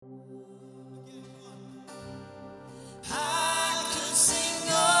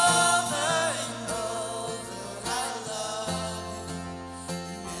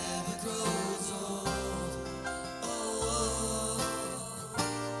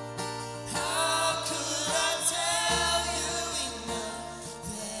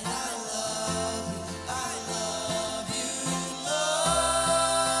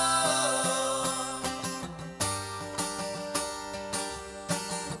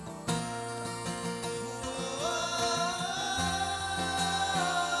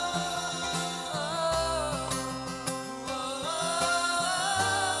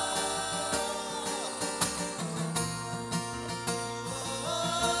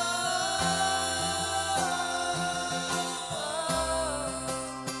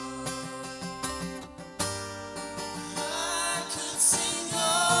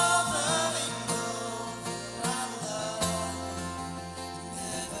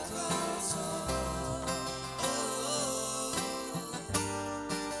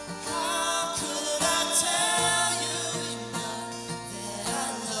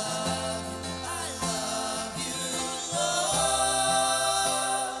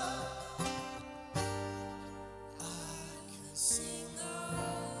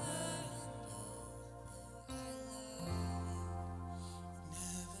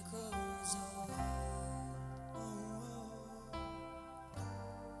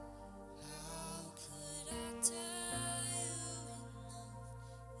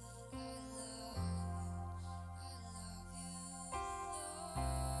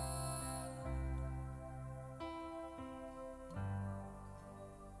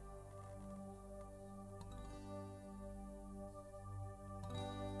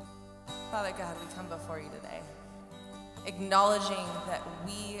Father God, we come before you today, acknowledging that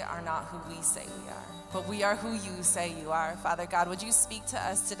we are not who we say we are, but we are who you say you are. Father God, would you speak to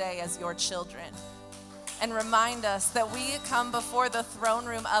us today as your children and remind us that we come before the throne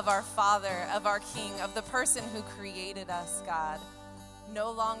room of our Father, of our King, of the person who created us, God. No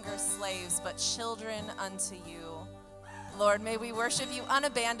longer slaves, but children unto you. Lord, may we worship you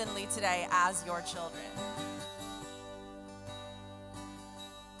unabandonedly today as your children.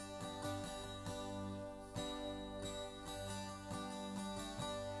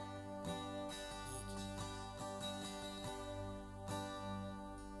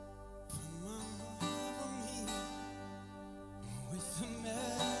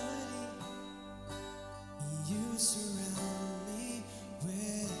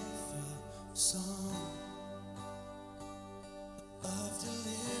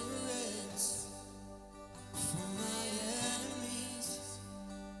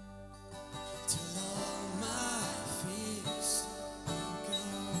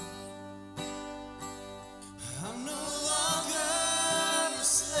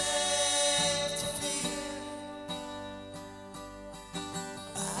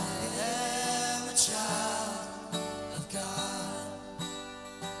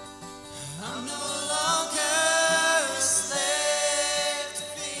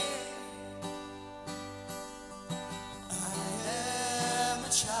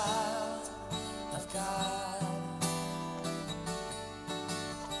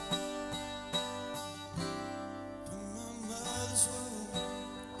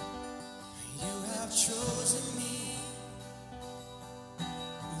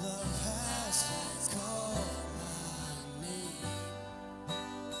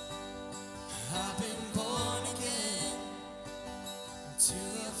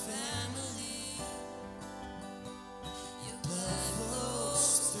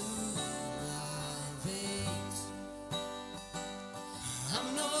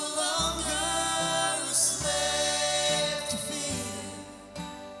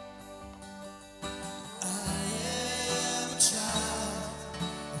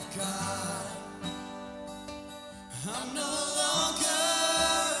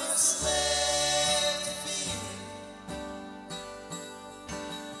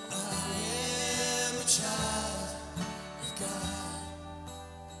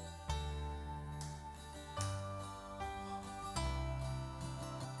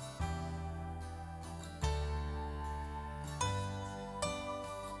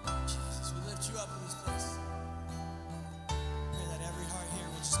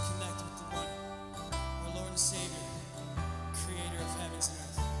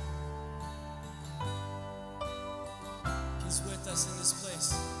 In this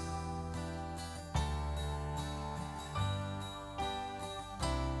place.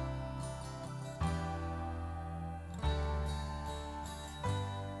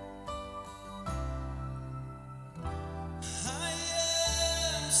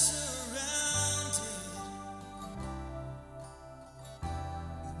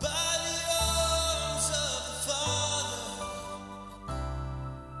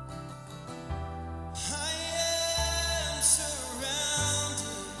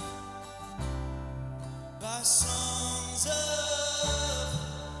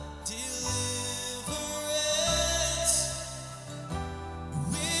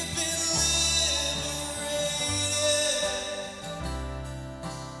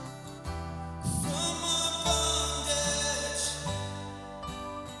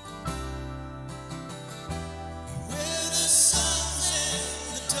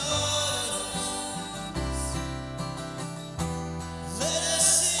 Let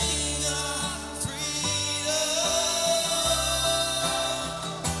us sing our freedom.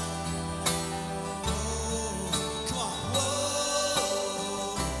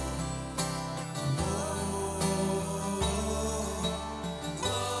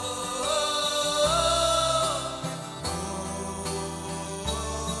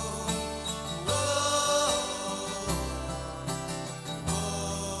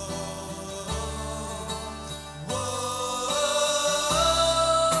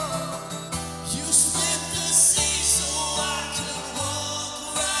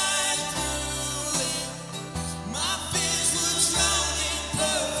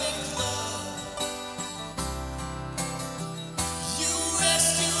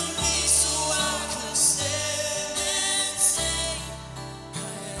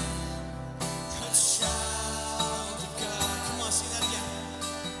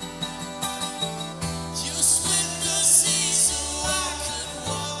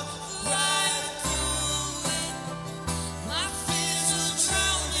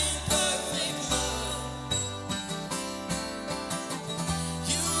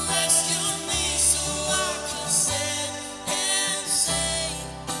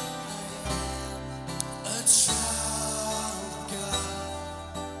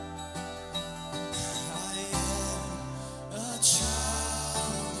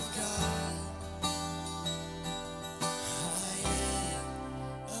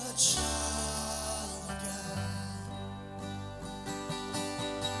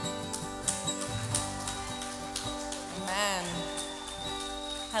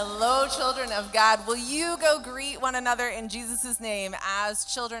 children of God. Will you go greet one another in Jesus' name as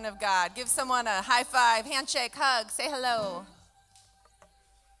children of God? Give someone a high five, handshake, hug, say hello.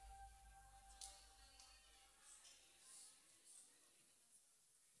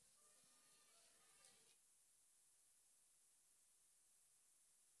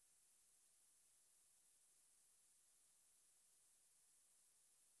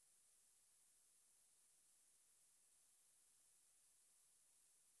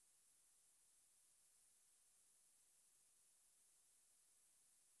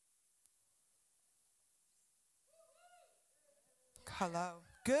 Hello.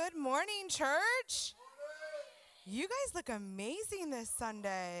 Good morning, church. You guys look amazing this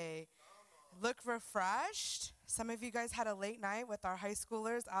Sunday. Look refreshed. Some of you guys had a late night with our high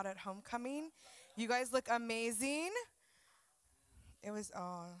schoolers out at homecoming. You guys look amazing. You were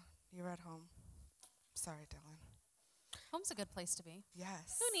at home. Sorry, Dylan. Home's a good place to be.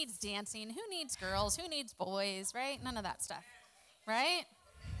 Yes. Who needs dancing? Who needs girls? Who needs boys, right? None of that stuff, right?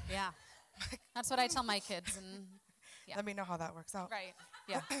 Yeah. That's what I tell my kids. And yeah. Let me know how that works out. Right.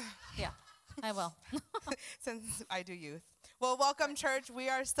 Yeah. Yeah. I will. Since I do youth. Well, welcome, church. We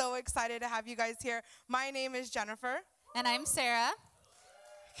are so excited to have you guys here. My name is Jennifer. And I'm Sarah.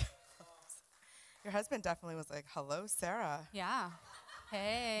 Your husband definitely was like, hello, Sarah. Yeah.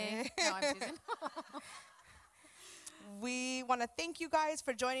 Hey. No, I'm teasing. We want to thank you guys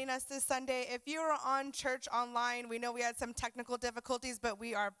for joining us this Sunday. If you are on church online, we know we had some technical difficulties, but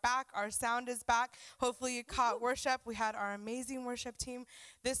we are back. Our sound is back. Hopefully you caught worship. We had our amazing worship team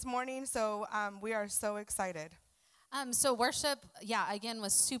this morning, so we are so excited. So worship, again,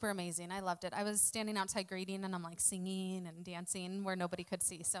 was super amazing. I loved it. I was standing outside greeting, and I'm like singing and dancing where nobody could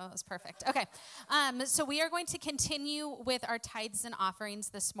see, so it was perfect. Okay, so we are going to continue with our tithes and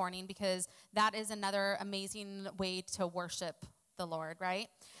offerings this morning because that is another amazing way to worship the Lord, right?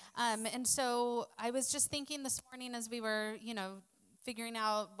 And so I was just thinking this morning as we were, figuring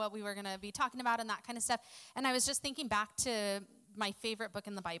out what we were going to be talking about and that kind of stuff, and I was just thinking back to my favorite book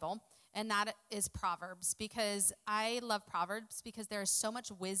in the Bible. And that is Proverbs, because I love Proverbs because there is so much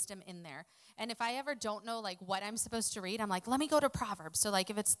wisdom in there. And if I ever don't know, what I'm supposed to read, I'm like, let me go to Proverbs. So,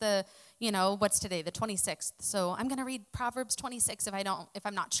 if it's the, what's today, the 26th. So I'm going to read Proverbs 26 if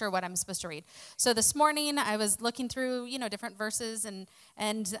I'm not sure what I'm supposed to read. So this morning I was looking through, different verses, and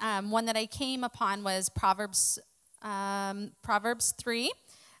one that I came upon was Proverbs 3,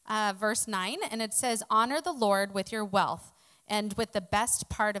 verse 9. And it says, honor the Lord with your wealth and with the best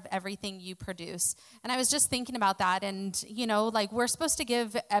part of everything you produce. And I was just thinking about that, and, we're supposed to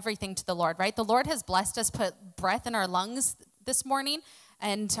give everything to the Lord, right? The Lord has blessed us, put breath in our lungs this morning,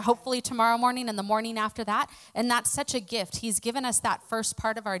 and hopefully tomorrow morning and the morning after that, and that's such a gift. He's given us that first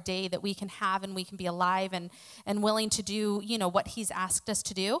part of our day that we can have, and we can be alive and willing to do, what He's asked us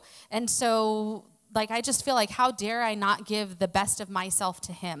to do. And so I just feel like, how dare I not give the best of myself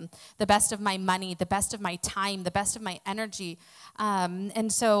to Him, the best of my money, the best of my time, the best of my energy. And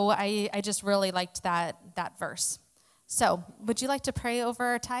so I just really liked that verse. So would you like to pray over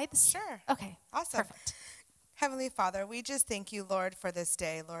our tithes? Sure. Okay. Awesome. Perfect. Heavenly Father, we just thank you, Lord, for this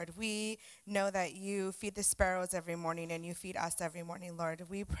day, Lord. We know that you feed the sparrows every morning and you feed us every morning, Lord.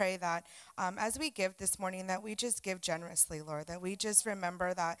 We pray that as we give this morning, that we just give generously, Lord, that we just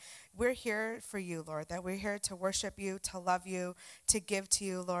remember that we're here for you, Lord, that we're here to worship you, to love you, to give to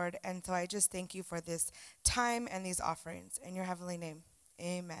you, Lord. And so I just thank you for this time and these offerings. In your heavenly name,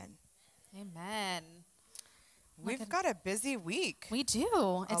 amen. Amen. We've got a busy week. We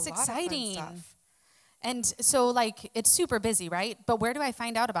do. It's exciting. A lot of fun stuff. And so, it's super busy, right? But where do I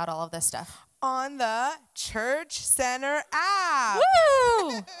find out about all of this stuff? On the Church Center app.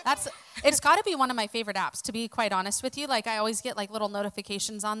 Woo! It's got to be one of my favorite apps, to be quite honest with you. I always get little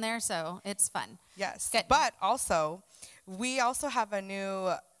notifications on there, so it's fun. Yes. Good. But also, we also have a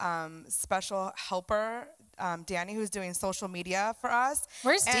new special helper, Danny, who's doing social media for us.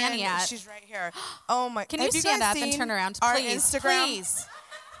 Where's Danny at? She's right here. Oh my! Can you stand up and turn around, our please? Instagram? Please.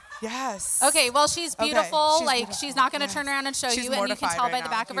 Yes. Okay, well, she's beautiful. Okay, She's not going to turn around and show She's you, and you can tell mortified by right the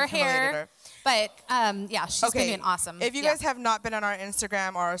now. back of You've her hair. humiliated her. But, she's been doing awesome. If you guys have not been on our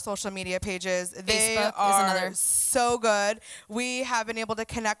Instagram or our social media pages, they Facebook are is another. so good. We have been able to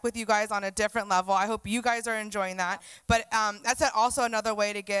connect with you guys on a different level. I hope you guys are enjoying that. But that's also another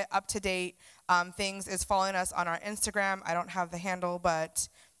way to get up-to-date things is following us on our Instagram. I don't have the handle, but,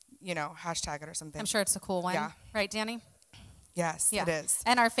 hashtag it or something. I'm sure it's a cool one. Yeah. Right, Danny? Yes, Yeah. it is.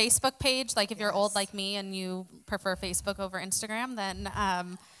 And our Facebook page, if you're old Yes. like me and you prefer Facebook over Instagram, then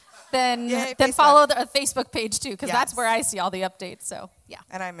Yay, then Facebook. follow the Facebook page too, because that's Yes. where I see all the updates. So yeah.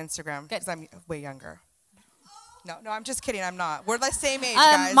 And I'm Instagram because I'm way younger. No, I'm just kidding. I'm not. We're the same age,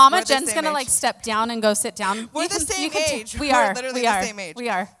 guys. Mama We're the Jen's same going to age. like step down and go sit down. We're the same age. We We're are. literally we the are. same age. We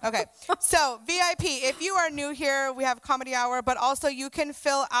are. Okay. So VIP, if you are new here, we have Comedy Hour, but also you can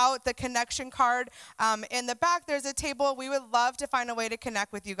fill out the connection card. In the back, there's a table. We would love to find a way to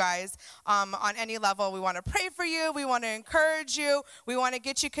connect with you guys on any level. We want to pray for you. We want to encourage you. We want to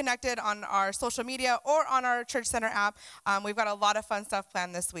get you connected on our social media or on our Church Center app. We've got a lot of fun stuff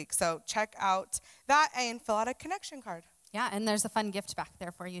planned this week. So check out that and fill out a connection card. Yeah, and there's a fun gift back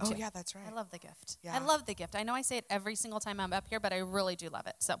there for you, too. Oh, yeah, that's right. I love the gift. Yeah. I love the gift. I know I say it every single time I'm up here, but I really do love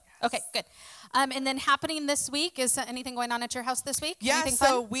it. So, okay, good. And then happening this week, is anything going on at your house this week? Yeah, Anything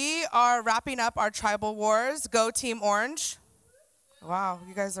so fun? we are wrapping up our Tribal Wars. Go Team Orange. Wow,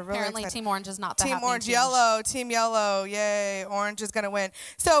 you guys are really Apparently excited. Team Orange is not the Team happening Orange, team. yellow, Team Yellow, yay, Orange is going to win.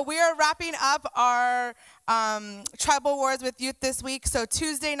 So we are wrapping up our Tribal Wars with youth this week. So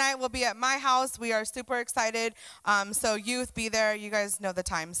Tuesday night will be at my house. We are super excited. So youth, be there. You guys know the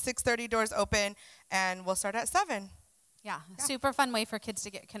time. 6:30 doors open, and we'll start at 7. Yeah, super fun way for kids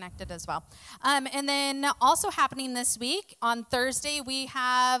to get connected as well. And then also happening this week, on Thursday, we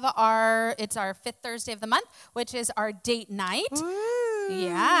have it's our 5th Thursday of the month, which is our date night. Ooh.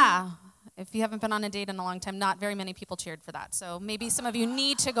 Yeah. If you haven't been on a date in a long time, not very many people cheered for that. So maybe some of you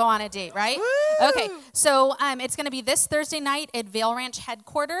need to go on a date, right? Woo! Okay, so it's going to be this Thursday night at Vail Ranch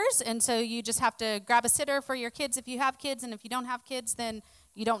headquarters. And so you just have to grab a sitter for your kids if you have kids. And if you don't have kids, then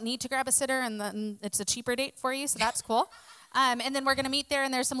you don't need to grab a sitter, and then it's a cheaper date for you, so that's cool. And then we're going to meet there,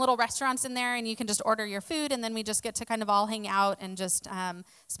 and there's some little restaurants in there, and you can just order your food, and then we just get to kind of all hang out and just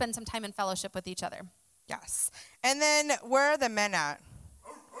spend some time in fellowship with each other. Yes. And then where are the men at?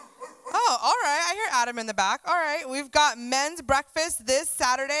 Oh, all right. I hear Adam in the back. All right. We've got men's breakfast this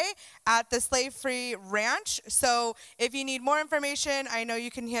Saturday at the Slave Free Ranch. So if you need more information, I know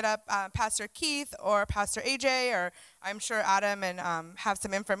you can hit up Pastor Keith or Pastor AJ, or I'm sure Adam, and have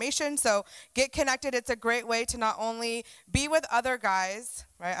some information. So get connected. It's a great way to not only be with other guys,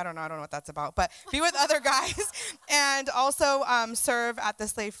 right? I don't know what that's about, but be with other guys and also serve at the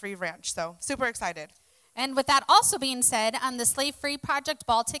Slave Free Ranch. So super excited. And with that also being said, the Slave Free Project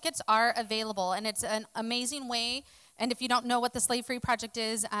ball tickets are available, and it's an amazing way. And if you don't know what the Slave Free Project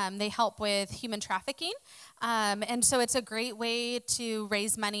is, they help with human trafficking. And so it's a great way to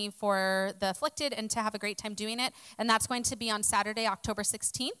raise money for the afflicted and to have a great time doing it. And that's going to be on Saturday, October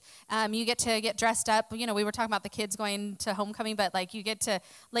 16th. You get to get dressed up. You know, we were talking about the kids going to homecoming, but like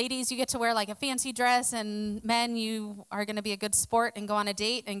ladies, you get to wear like a fancy dress, and men, you are going to be a good sport and go on a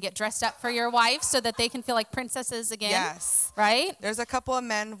date and get dressed up for your wife so that they can feel like princesses again. Yes. Right? There's a couple of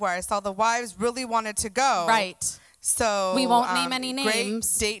men where I saw the wives really wanted to go. Right. So we won't name any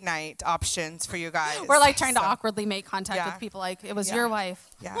names. Great date night options for you guys. We're like trying to awkwardly make contact with people like it was your wife.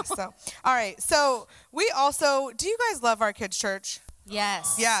 Yeah. So, all right. So we also, do you guys love our kids' church?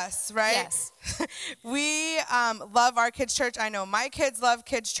 Yes. Yes, right? Yes. We love our kids' church. I know my kids love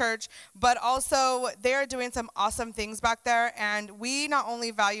kids' church, but also they're doing some awesome things back there. And we not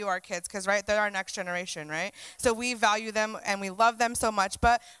only value our kids, because, right, they're our next generation, right? So we value them and we love them so much,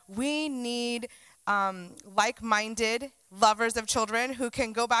 but we need like-minded lovers of children who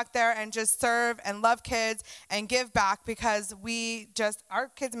can go back there and just serve and love kids and give back, because our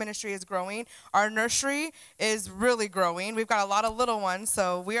kids ministry is growing. Our nursery is really growing. We've got a lot of little ones,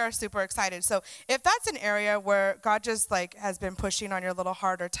 so we are super excited. So if that's an area where God just like has been pushing on your little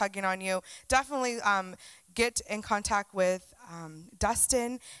heart or tugging on you, definitely get in contact with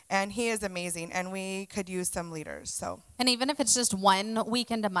Dustin, and he is amazing, and we could use some leaders. So, and even if it's just one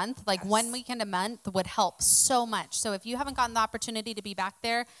weekend a month, like 1 weekend a month would help so much. So if you haven't gotten the opportunity to be back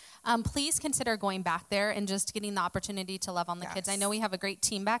there, please consider going back there and just getting the opportunity to love on the kids. I know we have a great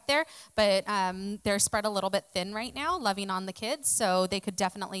team back there, but they're spread a little bit thin right now, loving on the kids, so they could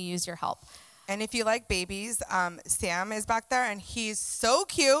definitely use your help. And if you like babies, Sam is back there, and he's so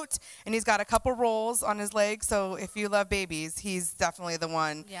cute, and he's got a couple rolls on his legs. So if you love babies, he's definitely the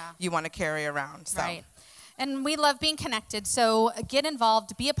one you want to carry around. So. Right. And we love being connected. So get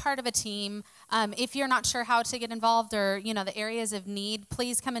involved, be a part of a team. If you're not sure how to get involved or, the areas of need,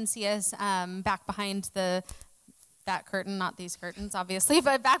 please come and see us back behind that curtain, not these curtains, obviously,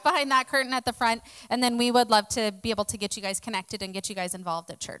 but back behind that curtain at the front. And then we would love to be able to get you guys connected and get you guys involved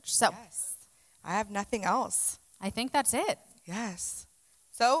at church. So. Yes. I have nothing else. I think that's it. Yes.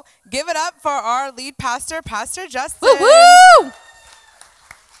 So give it up for our lead pastor, Pastor Justin. Woo-hoo!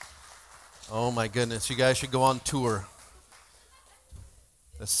 Oh my goodness, you guys should go on tour.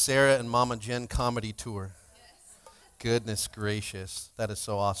 The Sarah and Mama Jen comedy tour. Goodness gracious, that is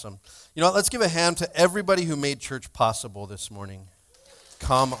so awesome. You know what, let's give a hand to everybody who made church possible this morning.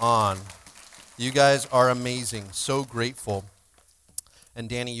 Come on. You guys are amazing. So grateful. And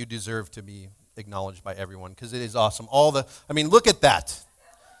Danny, you deserve to be acknowledged by everyone because it is awesome. Look at that.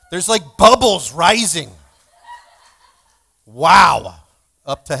 There's like bubbles rising. Wow.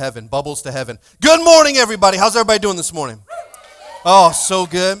 Up to heaven, bubbles to heaven. Good morning, everybody. How's everybody doing this morning? Oh, so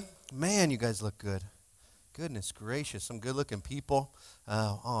good. Man, you guys look good. Goodness gracious, some good-looking people.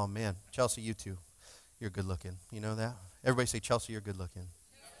 Oh, man. Chelsea, you too. You're good-looking. You know that? Everybody say, Chelsea, you're good-looking.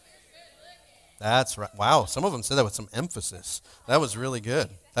 That's right. Wow, some of them said that with some emphasis. That was really good.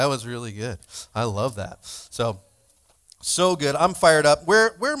 That was really good. I love that. So good. I'm fired up.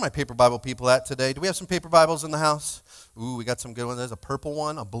 Where are my paper Bible people at today? Do we have some paper Bibles in the house? Ooh, we got some good ones. There's a purple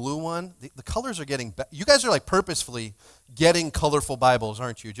one, a blue one. The colors are getting better. You guys are like purposefully getting colorful Bibles,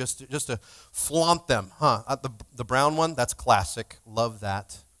 aren't you? Just to flaunt them, huh? The brown one, that's classic. Love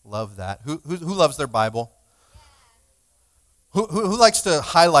that. Love that. Who loves their Bible? Who likes to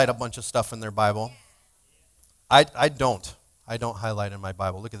highlight a bunch of stuff in their Bible? I don't. I don't highlight in my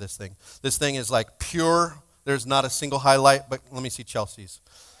Bible. Look at this thing. This thing is like pure. There's not a single highlight, but let me see Chelsea's.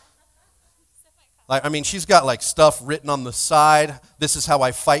 She's got like stuff written on the side. This is how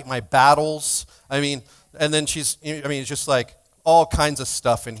I fight my battles. And then it's just like all kinds of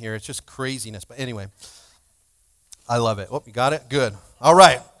stuff in here. It's just craziness. But anyway, I love it. Oh, you got it? Good. All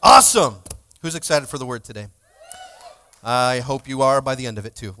right. Awesome. Who's excited for the word today? I hope you are by the end of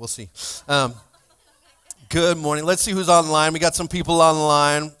it too. We'll see. Good morning. Let's see who's online. We got some people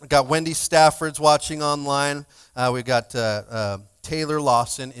online. We got Wendy Stafford's watching online. We got Taylor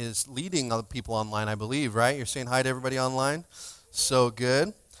Lawson is leading other people online, I believe, right? You're saying hi to everybody online? So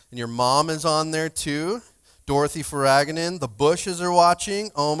good. And your mom is on there too. Dorothy Faraganen. The Bushes are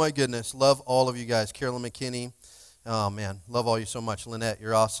watching. Oh my goodness. Love all of you guys. Carolyn McKinney. Oh, man. Love all you so much. Lynette,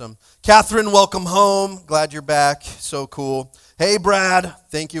 you're awesome. Catherine, welcome home. Glad you're back. So cool. Hey, Brad.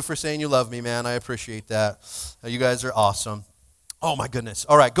 Thank you for saying you love me, man. I appreciate that. You guys are awesome. Oh, my goodness.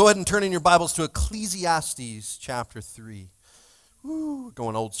 All right, go ahead and turn in your Bibles to Ecclesiastes chapter 3. Woo, we're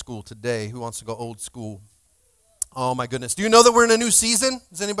going old school today. Who wants to go old school? Oh, my goodness. Do you know that we're in a new season?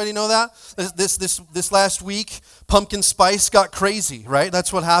 Does anybody know that? This last week, pumpkin spice got crazy, right?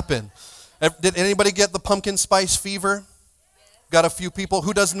 That's what happened. Did anybody get the pumpkin spice fever? Got a few people.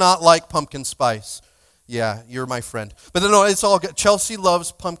 Who does not like pumpkin spice? Yeah, you're my friend. But no, it's all good. Chelsea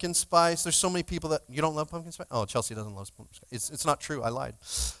loves pumpkin spice. There's so many people that, you don't love pumpkin spice? Oh, Chelsea doesn't love pumpkin spice. It's not true. I lied.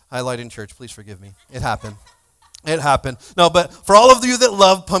 I lied in church. Please forgive me. It happened. It happened. No, but for all of you that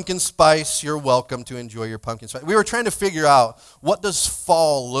love pumpkin spice, you're welcome to enjoy your pumpkin spice. We were trying to figure out, what does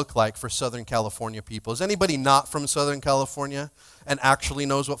fall look like for Southern California people? Is anybody not from Southern California and actually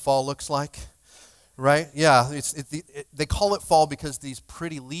knows what fall looks like? Right? Yeah, they call it fall because these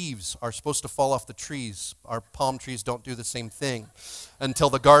pretty leaves are supposed to fall off the trees. Our palm trees don't do the same thing until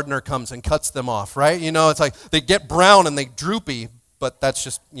the gardener comes and cuts them off, right? You know, it's like they get brown and they droopy, but that's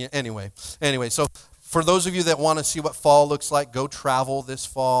just, anyway, so for those of you that want to see what fall looks like, go travel this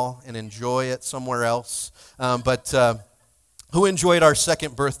fall and enjoy it somewhere else. But who enjoyed our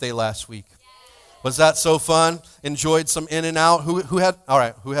second birthday last week? Was that so fun? Enjoyed some In-N-Out? Who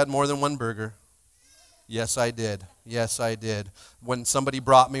had more than one burger? Yes, I did. Yes, I did. When somebody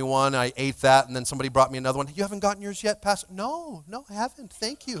brought me one, I ate that, and then somebody brought me another one. You haven't gotten yours yet, Pastor? No, I haven't.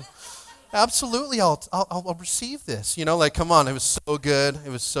 Thank you. Absolutely, I'll receive this. You know, like, come on. It was so good. It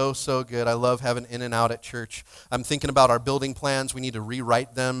was so good. I love having In-N-Out at church. I'm thinking about our building plans. We need to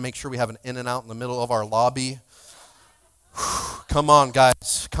rewrite them, make sure we have an In-N-Out in the middle of our lobby. Come on,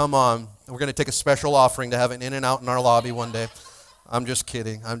 guys. Come on. We're going to take a special offering to have an In-N-Out in our lobby one day. I'm just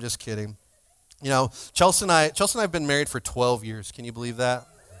kidding. You know, Chelsea and I have been married for 12 years. Can you believe that?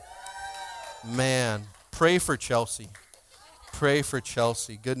 Man, pray for Chelsea. Pray for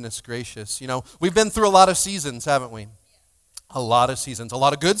Chelsea. Goodness gracious. You know, we've been through a lot of seasons, haven't we? A lot of seasons. A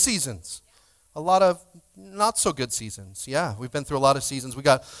lot of good seasons. A lot of not so good seasons. Yeah, we've been through a lot of seasons. We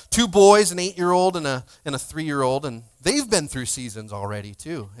got 2 boys, an 8-year-old and a 3-year-old, and they've been through seasons already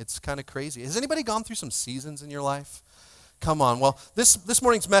too. It's kind of crazy. Has anybody gone through some seasons in your life? Come on. Well, this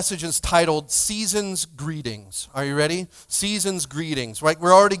morning's message is titled Seasons Greetings. Are you ready? Seasons Greetings. Right?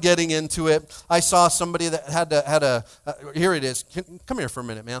 We're already getting into it. I saw somebody that had a here it is. Come here for a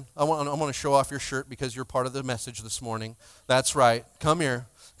minute, man. I want to show off your shirt because you're part of the message this morning. That's right. Come here.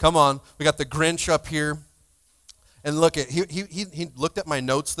 Come on. We got the Grinch up here. And look at he looked at my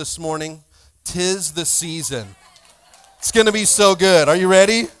notes this morning. 'Tis the season. It's going to be so good. Are you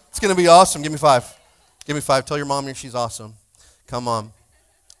ready? It's going to be awesome. Give me 5. Give me 5. Tell your mom she's awesome. Come on.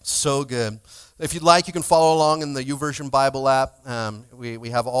 So good. If you'd like, you can follow along in the YouVersion Bible app. We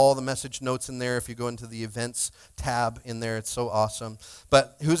have all the message notes in there. If you go into the events tab in there, it's so awesome.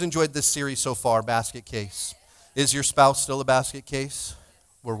 But who's enjoyed this series so far, Basket Case? Is your spouse still a basket case?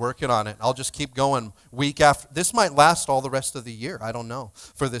 We're working on it. I'll just keep going week after. This might last all the rest of the year. I don't know,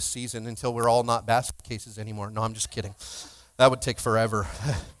 for this season until we're all not basket cases anymore. No, I'm just kidding. That would take forever.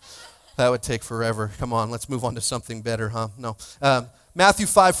 That would take forever. Come on, let's move on to something better, huh? No. Matthew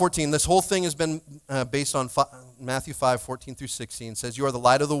 5:14. This whole thing has been based on Matthew 5:14 through 16. It says, "You are the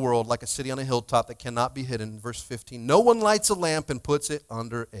light of the world, like a city on a hilltop that cannot be hidden." Verse 15. "No one lights a lamp and puts it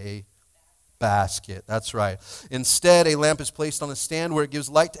under a basket." That's right. "Instead, a lamp is placed on a stand where it gives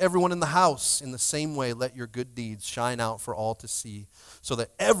light to everyone in the house. In the same way, let your good deeds shine out for all to see, so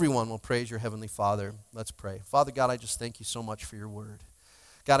that everyone will praise your heavenly Father." Let's pray. Father God, I just thank you so much for your word.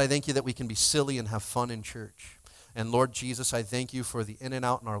 God, I thank you that we can be silly and have fun in church. And Lord Jesus, I thank you for the in and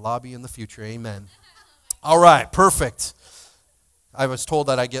out in our lobby in the future. Amen. All right, perfect. I was told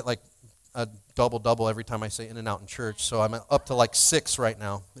that I get like a double every time I say in and out in church, so I'm up to like 6 right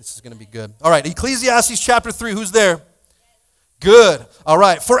now. This is going to be good. All right, Ecclesiastes chapter 3. Who's there? Good. All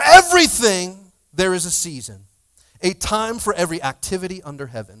right. "For everything there is a season, a time for every activity under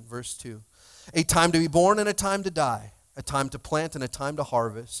heaven." Verse 2. "A time to be born and a time to die, a time to plant and a time to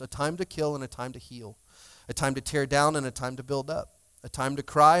harvest, a time to kill and a time to heal, a time to tear down and a time to build up, a time to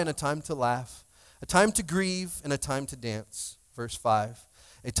cry and a time to laugh, a time to grieve and a time to dance." Verse 5.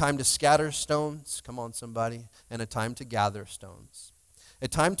 "A time to scatter stones," come on somebody, "and a time to gather stones, a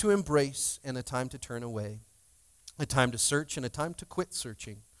time to embrace and a time to turn away, a time to search and a time to quit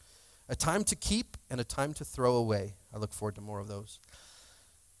searching, a time to keep and a time to throw away." I look forward to more of those.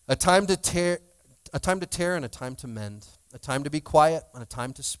 A time to tear and a time to mend, a time to be quiet and a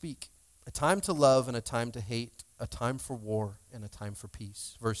time to speak, a time to love and a time to hate, a time for war and a time for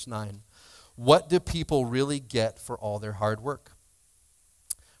peace." Verse 9. "What do people really get for all their hard work?"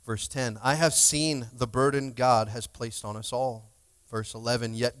 Verse 10. "I have seen the burden God has placed on us all." Verse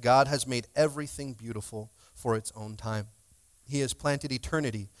 11. "Yet God has made everything beautiful for its own time. He has planted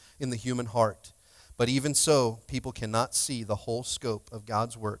eternity in the human heart. But even so, people cannot see the whole scope of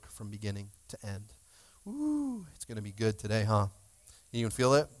God's work from beginning to end." Ooh, it's going to be good today, huh? You can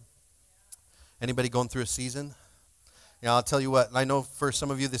feel it? Anybody going through a season? Yeah, I'll tell you what, I know for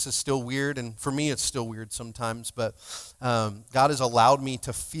some of you this is still weird, and for me it's still weird sometimes, but God has allowed me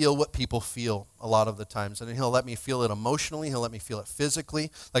to feel what people feel a lot of the times. And he'll let me feel it emotionally, he'll let me feel it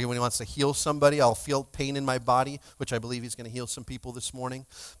physically. Like when he wants to heal somebody, I'll feel pain in my body, which I believe he's going to heal some people this morning.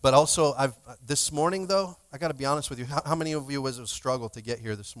 But also, this morning though, I got to be honest with you, how many of you was a struggle to get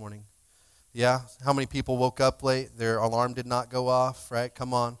here this morning? Yeah? How many people woke up late? Their alarm did not go off, right?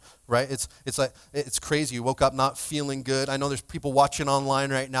 Come on, right? It's crazy. You woke up not feeling good. I know there's people watching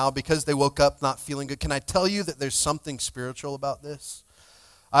online right now because they woke up not feeling good. Can I tell you that there's something spiritual about this?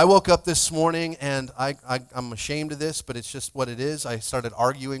 I woke up this morning and I'm ashamed of this, but it's just what it is. I started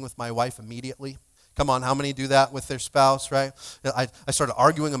arguing with my wife immediately. Come on, how many do that with their spouse, right? I started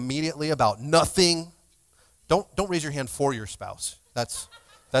arguing immediately about nothing. Don't raise your hand for your spouse.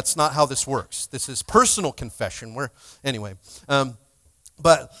 That's not how this works. This is personal confession. Anyway.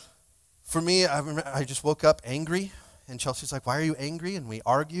 But for me, I just woke up angry, and Chelsea's like, "Why are you angry?" And we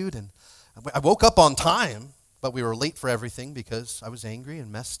argued, and I woke up on time, but we were late for everything because I was angry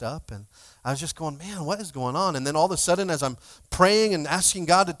and messed up, and I was just going, man, what is going on? And then all of a sudden, as I'm praying and asking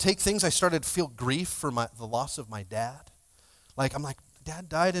God to take things, I started to feel grief for the loss of my dad. I'm like, Dad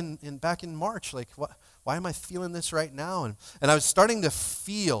died back in March. Like, what? Why am I feeling this right now? And I was starting to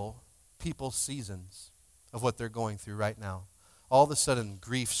feel people's seasons of what they're going through right now. All of a sudden,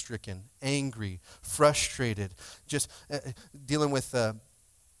 grief-stricken, angry, frustrated, just dealing with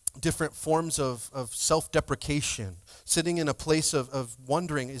different forms of self-deprecation, sitting in a place of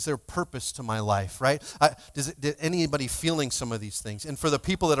wondering, is there purpose to my life, right? Did anybody feeling some of these things? And for the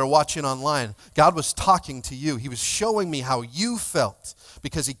people that are watching online, God was talking to you. He was showing me how you felt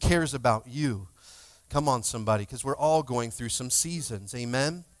because he cares about you. Come on, somebody, because we're all going through some seasons.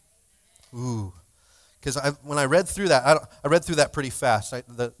 Amen? Ooh. Because when I read through that, I read through that pretty fast.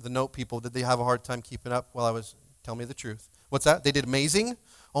 The note people, did they have a hard time keeping up while I was, tell me the truth. What's that? They did amazing?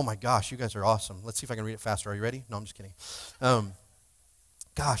 Oh my gosh, you guys are awesome. Let's see if I can read it faster. Are you ready? No, I'm just kidding.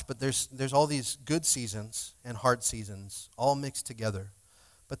 Gosh, but there's all these good seasons and hard seasons all mixed together.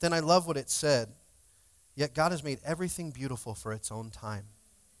 But then I love what it said. Yet God has made everything beautiful for its own time.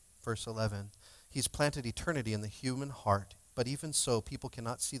 Verse 11. He's planted eternity in the human heart, but even so, people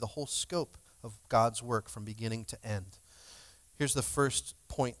cannot see the whole scope of God's work from beginning to end. Here's the first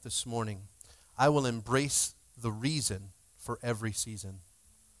point this morning. I will embrace the reason for every season.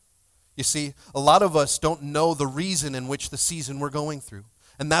 You see, a lot of us don't know the reason in which the season we're going through.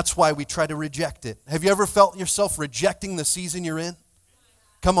 And that's why we try to reject it. Have you ever felt yourself rejecting the season you're in?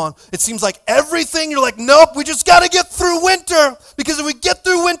 Come on. It seems like everything, you're like, nope, we just got to get through winter. Because if we get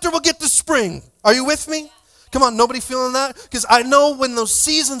through winter, we'll get to spring. Are you with me? Come on, nobody feeling that? Because I know when those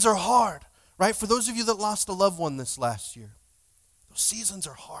seasons are hard, right? For those of you that lost a loved one this last year, those seasons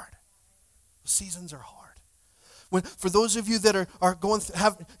are hard. Those seasons are hard. For those of you that are going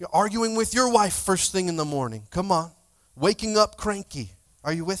you're arguing with your wife first thing in the morning, come on, waking up cranky.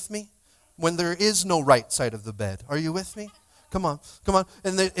 Are you with me? When there is no right side of the bed. Are you with me? Come on.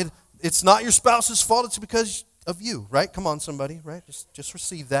 And it's not your spouse's fault. It's because of you, right? Come on, somebody, right? Just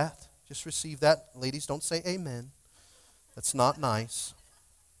receive that. Just receive that. Ladies, don't say amen. That's not nice.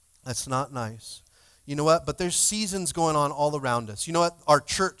 That's not nice. You know what? But there's seasons going on all around us. You know what? Our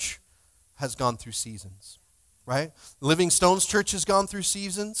church has gone through seasons. Right? Living Stones Church has gone through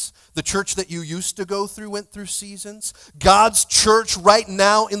seasons. The church that you used to go through went through seasons. God's church right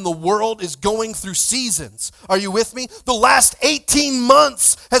now in the world is going through seasons. Are you with me? The last 18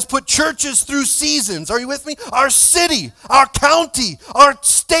 months has put churches through seasons. Are you with me? Our city, our county, our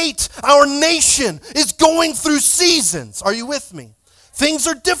state, our nation is going through seasons. Are you with me? Things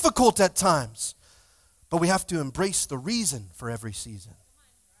are difficult at times, but we have to embrace the reason for every season.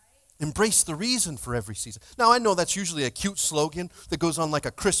 Embrace the reason for every season. Now, I know that's usually a cute slogan that goes on like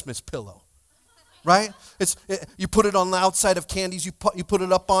a Christmas pillow, right? You put it on the outside of candies. You put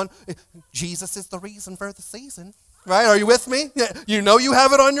it up on, Jesus is the reason for the season, right? Are you with me? You know you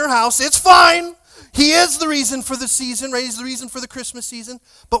have it on your house. It's fine. He is the reason for the season, right? He's the reason for the Christmas season.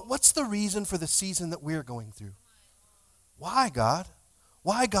 But what's the reason for the season that we're going through? Why, God?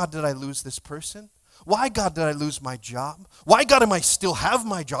 Why, God, did I lose this person? Why, God, did I lose my job? Why, God, am I still have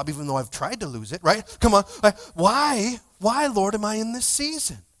my job even though I've tried to lose it, right? Come on. Why, Lord, am I in this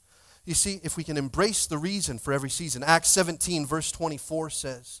season? You see, if we can embrace the reason for every season, Acts 17, verse 24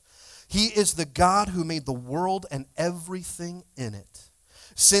 says, He is the God who made the world and everything in it.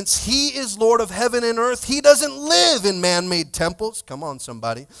 Since He is Lord of heaven and earth, He doesn't live in man-made temples. Come on,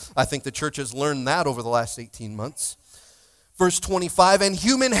 somebody. I think the church has learned that over the last 18 months. Verse 25, and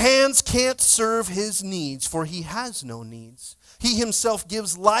human hands can't serve His needs, for He has no needs. He Himself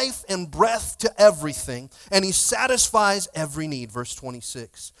gives life and breath to everything, and He satisfies every need. Verse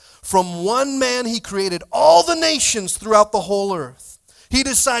 26, from one man He created all the nations throughout the whole earth. He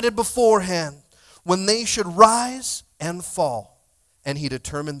decided beforehand when they should rise and fall, and He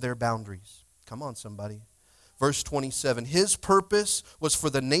determined their boundaries. Come on, somebody. Verse 27, His purpose was for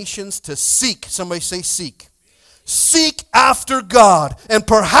the nations to seek. Somebody say seek. Seek after God and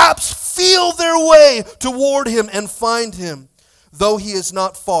perhaps feel their way toward Him and find Him, though He is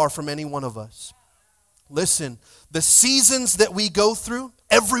not far from any one of us. Listen, the seasons that we go through,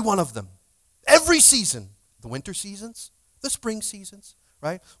 every one of them, every season, the winter seasons, the spring seasons,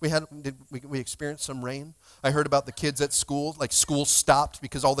 right? We experienced some rain. I heard about the kids at school, like school stopped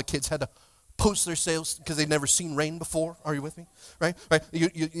because all the kids had to post their sales because they'd never seen rain before. Are you with me? Right?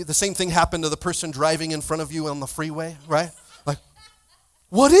 The same thing happened to the person driving in front of you on the freeway, right? Like,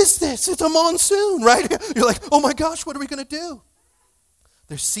 what is this? It's a monsoon, right? You're like, oh my gosh, what are we going to do?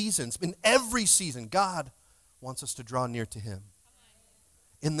 There's seasons. In every season, God wants us to draw near to Him.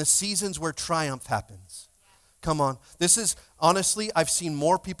 In the seasons where triumph happens. Come on. This is, honestly, I've seen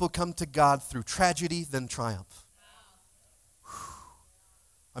more people come to God through tragedy than triumph.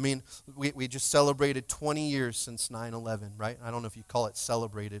 I mean, we just celebrated 20 years since 9/11, right? I don't know if you call it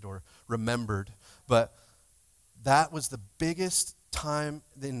celebrated or remembered, but that was the biggest time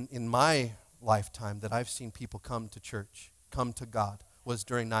in my lifetime that I've seen people come to church, come to God, was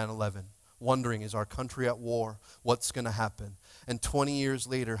during 9/11, wondering, is our country at war? What's going to happen? And 20 years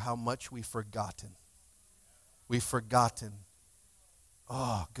later, how much we've forgotten. We've forgotten.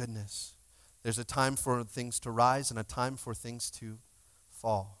 Oh, goodness. There's a time for things to rise and a time for things to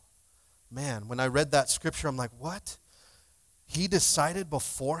fall. Man, when I read that scripture, I'm like, what? He decided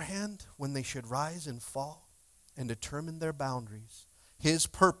beforehand when they should rise and fall and determine their boundaries. His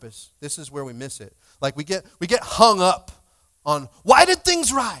purpose, this is where we miss it. Like we get hung up on why did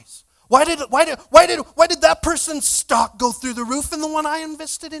things rise? Why did that person's stock go through the roof and the one I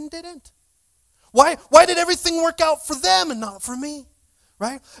invested in didn't? Why did everything work out for them and not for me?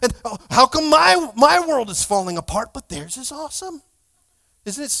 Right? And how come my world is falling apart but theirs is awesome?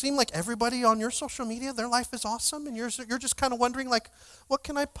 Doesn't it seem like everybody on your social media, their life is awesome, and you're just kind of wondering, like, what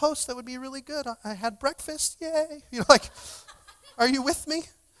can I post that would be really good? I had breakfast, yay. You're like, are you with me?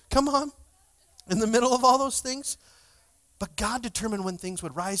 Come on. In the middle of all those things. But God determined when things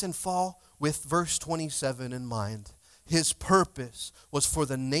would rise and fall with verse 27 in mind. his purpose was for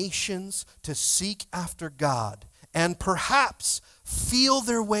the nations to seek after God and perhaps feel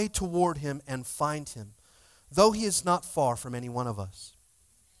their way toward him and find him, though he is not far from any one of us.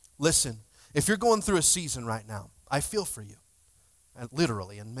 Listen, if you're going through a season right now, I feel for you. And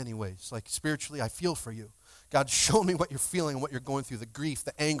literally, in many ways. Like spiritually, I feel for you. God, show me what you're feeling and what you're going through, the grief,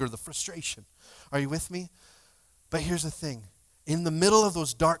 the anger, the frustration. Are you with me? But here's the thing. In the middle of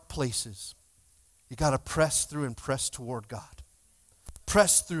those dark places, you got to press through and press toward God.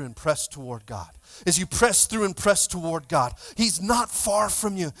 Press through and press toward God. As you press through and press toward God, he's not far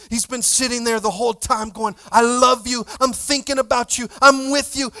from you. He's been sitting there the whole time going, I love you. I'm thinking about you. I'm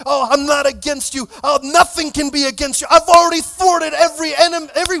with you. Oh, I'm not against you. Oh, nothing can be against you. I've already thwarted every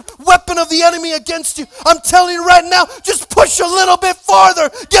weapon of the enemy against you. I'm telling you right now, just push a little bit farther.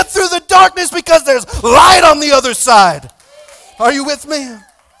 Get through the darkness because there's light on the other side. Are you with me?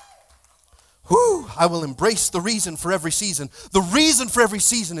 Whew, I will embrace the reason for every season. The reason for every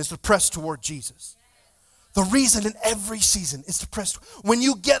season is to press toward Jesus. The reason in every season is to press. When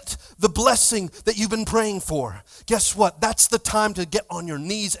you get the blessing that you've been praying for, guess what? That's the time to get on your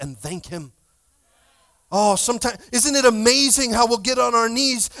knees and thank him. Oh, sometimes, isn't it amazing how we'll get on our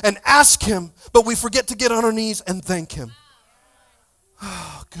knees and ask him, but we forget to get on our knees and thank him.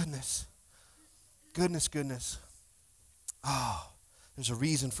 Oh, goodness. Goodness. Oh. There's a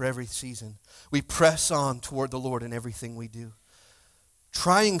reason for every season. We press on toward the Lord in everything we do.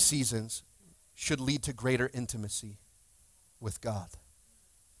 Trying seasons should lead to greater intimacy with God.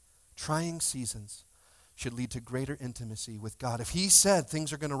 Trying seasons should lead to greater intimacy with God. If he said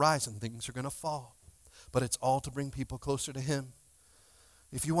things are going to rise and things are going to fall, but it's all to bring people closer to him.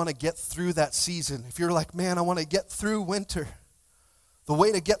 If you want to get through that season, if you're like, man, I want to get through winter, the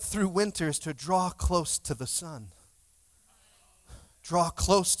way to get through winter is to draw close to the sun. Draw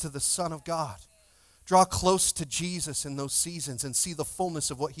close to the Son of God. Draw close to Jesus in those seasons and see the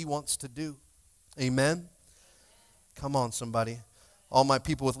fullness of what he wants to do. Amen? Come on, somebody. All my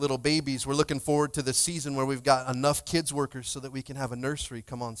people with little babies, we're looking forward to the season where we've got enough kids workers so that we can have a nursery.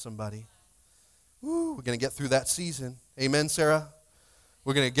 Come on, somebody. Woo, we're going to get through that season. Amen, Sarah?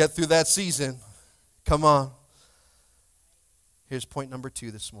 We're going to get through that season. Come on. Here's point number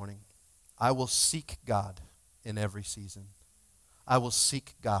 2 this morning. I will seek God in every season. I will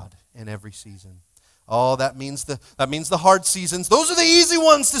seek God in every season. Oh, that means the hard seasons. Those are the easy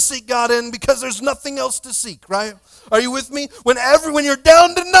ones to seek God in because there's nothing else to seek, right? Are you with me? When you're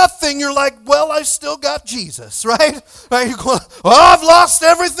down to nothing, you're like, well, I still got Jesus, right? You're going, oh, I've lost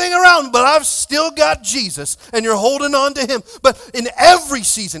everything around, but I've still got Jesus, and you're holding on to him. But in every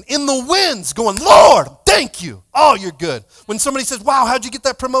season, in the winds, going, Lord, thank you. Oh, you're good. When somebody says, wow, how'd you get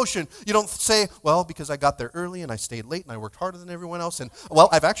that promotion? You don't say, well, because I got there early and I stayed late and I worked harder than everyone else. And, well,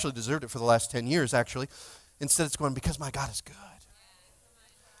 I've actually deserved it for the last 10 years, actually. Instead, it's going, because my God is good.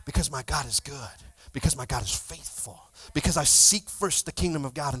 Because my God is good. Because my God is faithful. Because I seek first the kingdom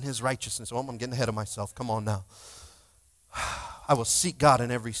of God and his righteousness. Oh, I'm getting ahead of myself. Come on now. I will seek God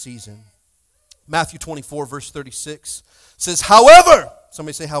in every season. Matthew 24, verse 36 says, however,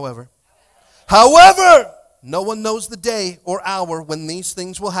 somebody say however. However, no one knows the day or hour when these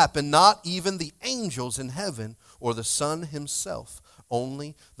things will happen, not even the angels in heaven or the Son himself.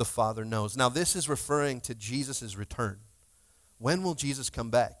 Only the Father knows. Now, this is referring to Jesus' return. When will Jesus come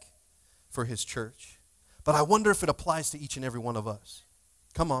back for his church? But I wonder if it applies to each and every one of us.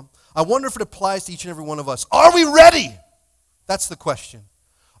 Come on. I wonder if it applies to each and every one of us. Are we ready? That's the question.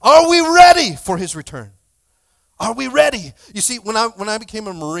 Are we ready for his return? Are we ready? You see, when I became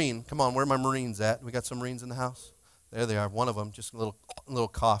a Marine, come on, where are my Marines at? We got some Marines in the house? There they are. One of them, just a little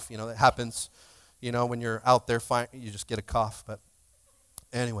cough. You know, that happens, you know, when you're out there, you just get a cough. But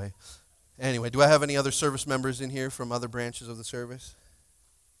anyway, do I have any other service members in here from other branches of the service?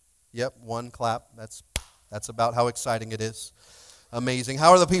 Yep, one clap. That's about how exciting it is. Amazing.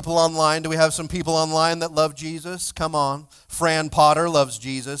 How are the people online? Do we have some people online that love Jesus? Come on. Fran Potter loves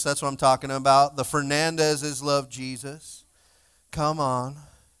Jesus. That's what I'm talking about. The Fernandezes love Jesus. Come on.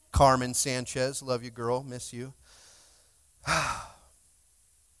 Carmen Sanchez, love you, girl. Miss you.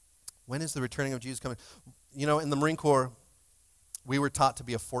 When is the returning of Jesus coming? You know, in the Marine Corps, we were taught to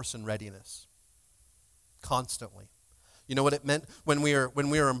be a force in readiness. Constantly. You know what it meant? When we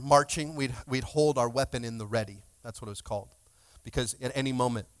were marching, we'd hold our weapon in the ready. That's what it was called. Because at any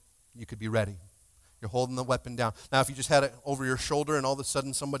moment, you could be ready. You're holding the weapon down. Now, if you just had it over your shoulder and all of a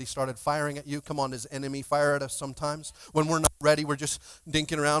sudden somebody started firing at you, come on, does enemy fire at us sometimes? When we're not ready, we're just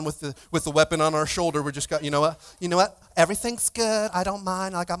dinking around with the weapon on our shoulder. We're just got, you know what? Everything's good. I don't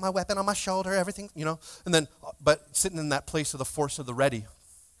mind. I got my weapon on my shoulder. Everything, you know. And then, but sitting in that place of the force of the ready.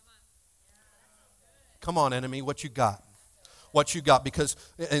 Come on, enemy, what you got? What you got? Because,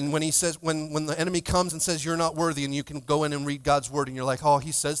 and when he says, when the enemy comes and says you're not worthy, and you can go in and read God's word and you're like, oh,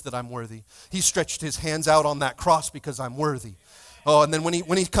 he says that I'm worthy. He stretched his hands out on that cross because I'm worthy. Oh, and then when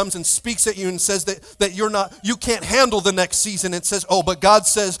he comes and speaks at you and says that you can't handle the next season, it says, oh, but God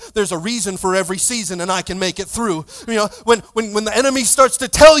says there's a reason for every season and I can make it through. You know, when the enemy starts to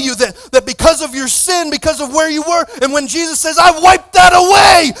tell you that because of your sin, because of where you were, and when Jesus says, I wiped that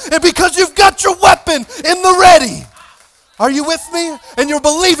away, and because you've got your weapon in the ready. Are you with me? And you're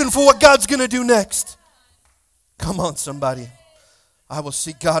believing for what God's going to do next. Come on, somebody. I will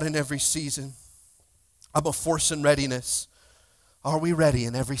seek God in every season. I'm a force in readiness. Are we ready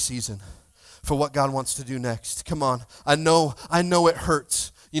in every season for what God wants to do next? Come on. I know it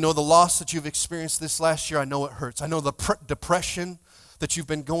hurts. You know, the loss that you've experienced this last year, I know it hurts. I know the depression that you've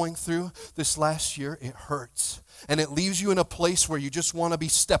been going through this last year, it hurts. And it leaves you in a place where you just want to be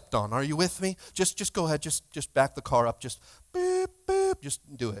stepped on. Are you with me? Just go ahead, just back the car up, just boop, boop, just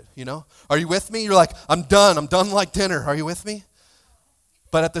do it, you know? Are you with me? You're like, I'm done like dinner. Are you with me?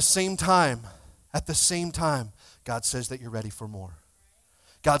 But at the same time, God says that you're ready for more.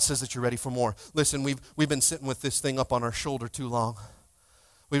 God says that you're ready for more. Listen, we've been sitting with this thing up on our shoulder too long.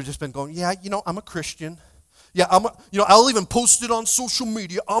 We've just been going, yeah, you know, I'm a Christian. Yeah, I'll even post it on social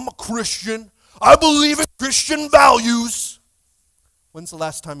media. I'm a Christian. I believe in Christian values. When's the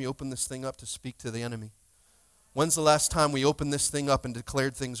last time you opened this thing up to speak to the enemy? When's the last time we opened this thing up and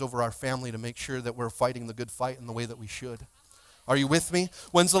declared things over our family to make sure that we're fighting the good fight in the way that we should? Are you with me?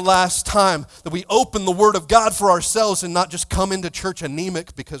 When's the last time that we open the Word of God for ourselves and not just come into church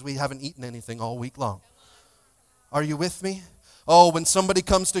anemic because we haven't eaten anything all week long? Are you with me? Oh, when somebody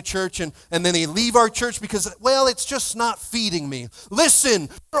comes to church and then they leave our church because, well, it's just not feeding me. Listen,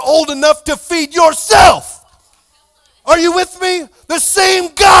 you're old enough to feed yourself. Are you with me? The same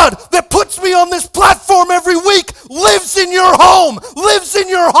God that puts me on this platform every week lives in your home, lives in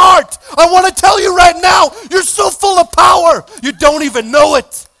your heart. I want to tell you right now, you're so full of power, you don't even know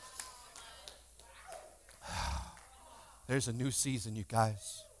it. There's a new season, you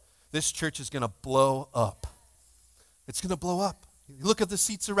guys. This church is going to blow up. It's going to blow up. You look at the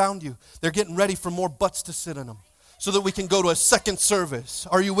seats around you. They're getting ready for more butts to sit in them so that we can go to a second service.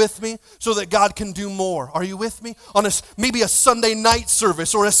 Are you with me? So that God can do more. Are you with me? On maybe a Sunday night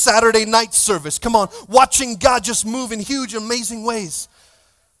service or a Saturday night service. Come on, watching God just move in huge, amazing ways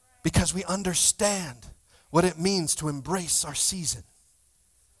because we understand what it means to embrace our season.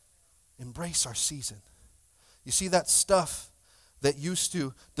 Embrace our season. You see, that stuff that used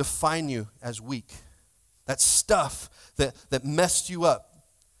to define you as weak, that stuff that messed you up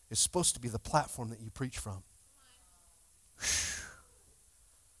is supposed to be the platform that you preach from.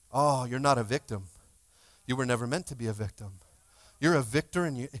 Oh, you're not a victim. You were never meant to be a victim. You're a victor,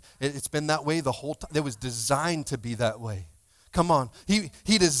 and it's been that way the whole time. It was designed to be that way. Come on.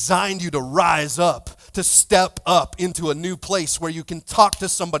 He designed you to rise up, to step up into a new place where you can talk to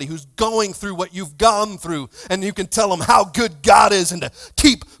somebody who's going through what you've gone through, and you can tell them how good God is and to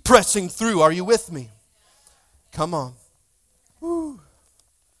keep pressing through. Are you with me? Come on. Woo.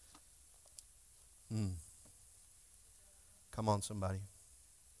 Come on, somebody.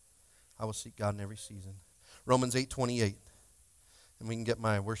 I will seek God in every season. Romans 8:28. And we can get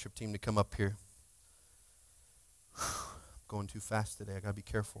my worship team to come up here. I'm going too fast today. I got to be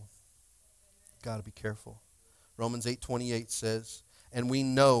careful. Got to be careful. Romans 8:28 says, and we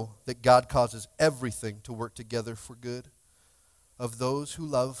know that God causes everything to work together for good of those who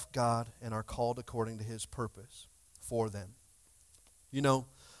love God and are called according to his purpose for them. You know,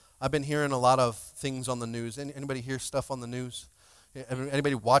 I've been hearing a lot of things on the news. Anybody hear stuff on the news?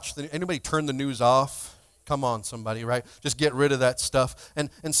 Anybody anybody turn the news off? Come on, somebody, right? Just get rid of that stuff. And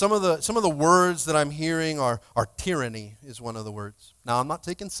some of the words that I'm hearing are tyranny is one of the words. Now, I'm not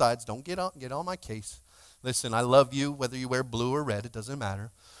taking sides. Don't get on my case. Listen, I love you whether you wear blue or red. It doesn't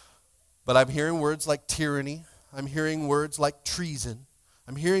matter. But I'm hearing words like tyranny. I'm hearing words like treason.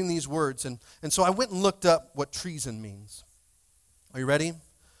 I'm hearing these words. And so I went and looked up what treason means. Are you ready?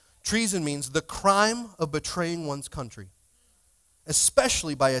 Treason means the crime of betraying one's country,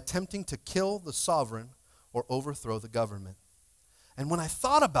 especially by attempting to kill the sovereign or overthrow the government. And when I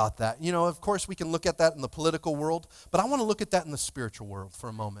thought about that, you know, of course we can look at that in the political world, but I want to look at that in the spiritual world for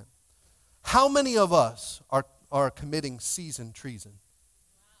a moment. How many of us are committing seasoned treason?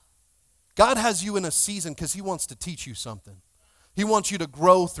 God has you in a season because he wants to teach you something. He wants you to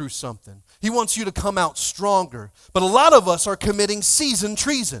grow through something. He wants you to come out stronger. But a lot of us are committing seasoned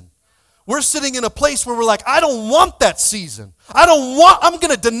treason. We're sitting in a place where we're like, I don't want that season. I'm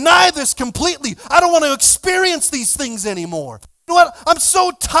going to deny this completely. I don't want to experience these things anymore. You You know what? I'm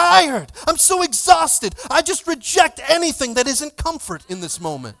so tired. I'm so exhausted. I just reject anything that isn't comfort in this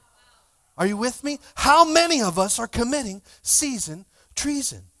moment. Are you with me? How many of us are committing season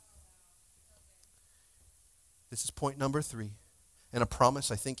treason? This is point number 3, and a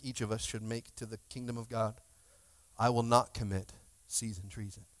promise I think each of us should make to the kingdom of God. I will not commit season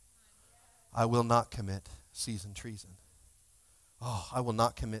treason. I will not commit season treason. Oh, I will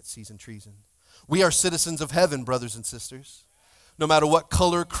not commit season treason. We are citizens of heaven, brothers and sisters. No matter what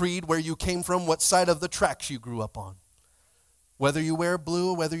color, creed, where you came from, what side of the tracks you grew up on. Whether you wear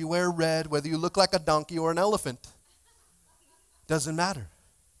blue, whether you wear red, whether you look like a donkey or an elephant. Doesn't matter.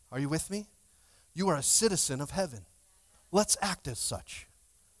 Are you with me? You are a citizen of heaven. Let's act as such.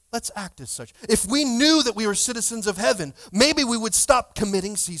 Let's act as such. If we knew that we were citizens of heaven, maybe we would stop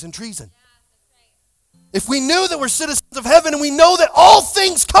committing season treason. If we knew that we're citizens of heaven and we know that all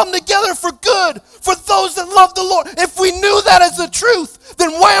things come together for good for those that love the Lord, if we knew that as the truth,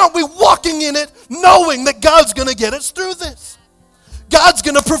 then why aren't we walking in it knowing that God's going to get us through this? God's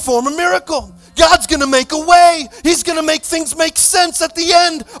going to perform a miracle. God's going to make a way. He's going to make things make sense at the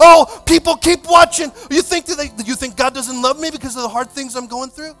end. Oh, people keep watching. You think God doesn't love me because of the hard things I'm going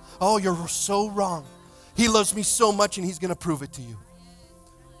through? Oh, you're so wrong. He loves me so much and he's going to prove it to you.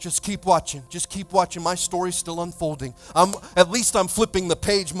 Just keep watching. Just keep watching. My story's still unfolding. At least I'm flipping the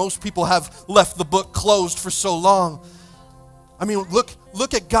page. Most people have left the book closed for so long. I mean,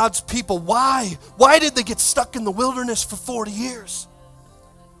 look at God's people. Why? Why did they get stuck in the wilderness for 40 years?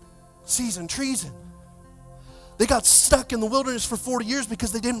 Season treason. They got stuck in the wilderness for 40 years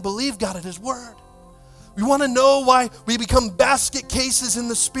because they didn't believe God at his word. We want to know why we become basket cases in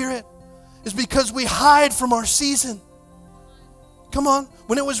the Spirit. It's because we hide from our season. Come on.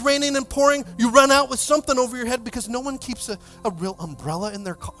 When it was raining and pouring, you run out with something over your head because no one keeps a real umbrella in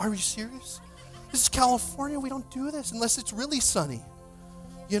their car. Are you serious? This is California. We don't do this unless it's really sunny.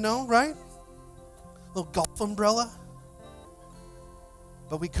 You know, right? Little golf umbrella.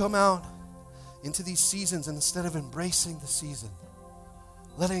 But we come out into these seasons and instead of embracing the season,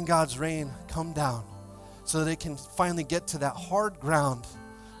 letting God's rain come down so that it can finally get to that hard ground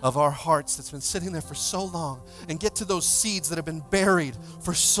of our hearts that's been sitting there for so long and get to those seeds that have been buried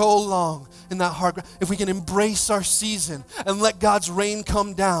for so long in that hard ground. If we can embrace our season and let God's rain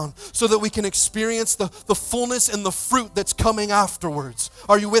come down so that we can experience the fullness and the fruit that's coming afterwards.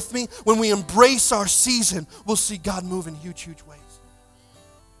 Are you with me? When we embrace our season, we'll see God move in huge, huge ways.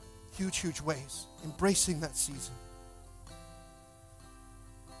 Huge, huge ways. Embracing that season.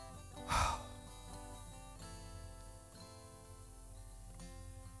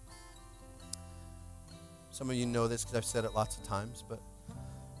 Some of you know this because I've said it lots of times, but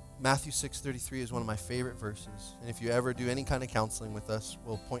Matthew 6:33 is one of my favorite verses. And if you ever do any kind of counseling with us,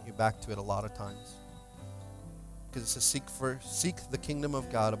 we'll point you back to it a lot of times. Because it says, seek the kingdom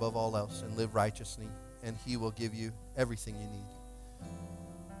of God above all else and live righteously, and he will give you everything you need.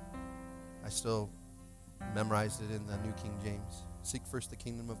 I still memorized it in the New King James. Seek first the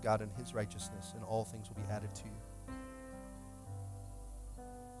kingdom of God and his righteousness, and all things will be added to you.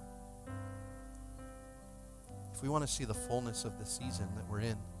 If we want to see the fullness of the season that we're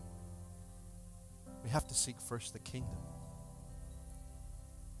in, we have to seek first the kingdom.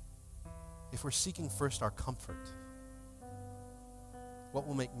 If we're seeking first our comfort, what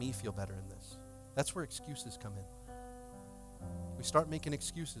will make me feel better in this? That's where excuses come in. We start making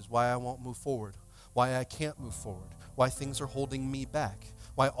excuses why I won't move forward, why I can't move forward, why things are holding me back,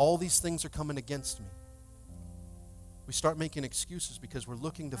 why all these things are coming against me. We start making excuses because we're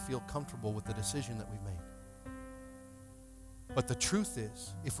looking to feel comfortable with the decision that we've made. But the truth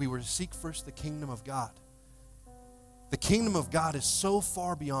is, if we were to seek first the kingdom of God is so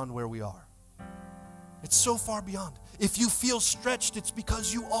far beyond where we are. It's so far beyond. If you feel stretched, it's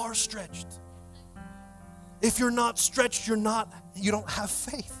because you are stretched. If you're not stretched, you don't have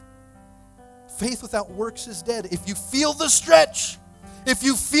faith. Faith without works is dead. If you feel the stretch,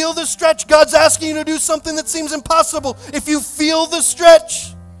 God's asking you to do something that seems impossible. If you feel the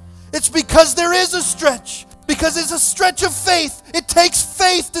stretch, it's because there is a stretch. Because it's a stretch of faith. It takes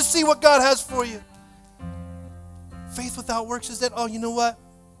faith to see what God has for you. Faith without works is dead. Oh, you know what?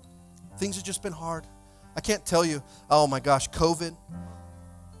 Things have just been hard. I can't tell you. Oh my gosh, COVID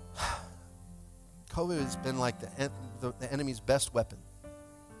has been like the enemy's best weapon.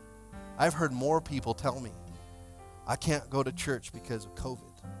 I've heard more people tell me, I can't go to church because of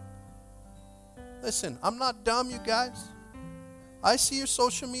COVID. Listen, I'm not dumb, you guys. I see your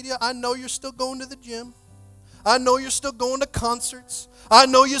social media. I know you're still going to the gym. I know you're still going to concerts. I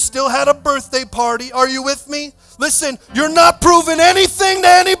know you still had a birthday party. Are you with me? Listen, you're not proving anything to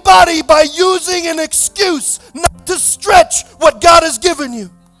anybody by using an excuse not to stretch what God has given you.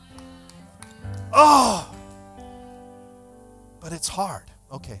 Oh, but it's hard.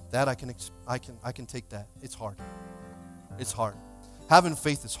 Okay, that I can take that. It's hard. It's hard. Having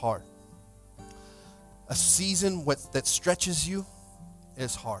faith is hard. A season that stretches you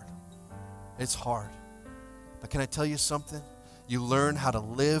is hard. It's hard. But can I tell you something? You learn how to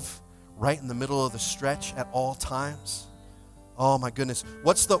live right in the middle of the stretch at all times. Oh my goodness.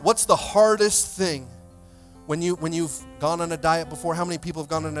 What's the hardest thing when you've gone on a diet before? How many people have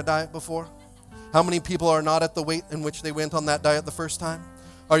gone on a diet before? How many people are not at the weight in which they went on that diet the first time?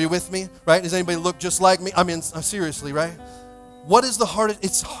 Are you with me? Right? Does anybody look just like me? I mean, seriously, right? What is the hardest?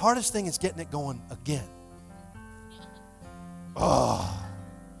 It's the hardest thing is getting it going again. Oh.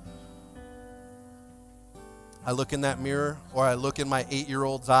 I look in that mirror, or I look in my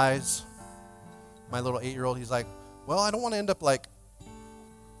 8-year-old's eyes. My little 8-year-old, he's like, well, I don't want to end up like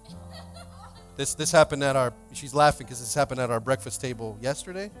this happened at she's laughing because this happened at our breakfast table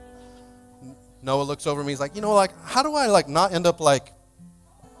yesterday. Noah looks over at me, he's like, how do I not end up like,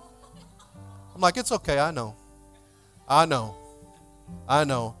 I'm like, it's okay, I know.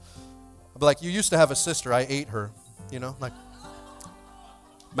 But like, you used to have a sister, I ate her, like,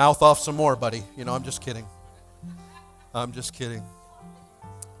 mouth off some more, buddy. I'm just kidding.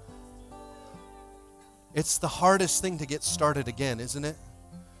 It's the hardest thing to get started again, isn't it?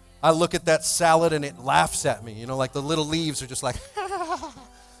 I look at that salad and it laughs at me. Like the little leaves are just like,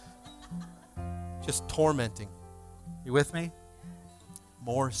 just tormenting. You with me?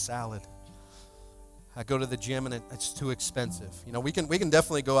 More salad. I go to the gym and it's too expensive. We can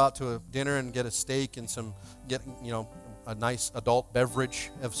definitely go out to a dinner and get a steak and a nice adult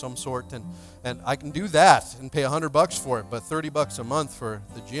beverage of some sort, and I can do that and pay $100 for it, but $30 a month for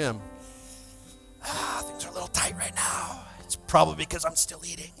the gym. Things are a little tight right now. It's probably because I'm still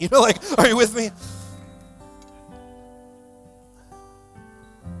eating. Are you with me?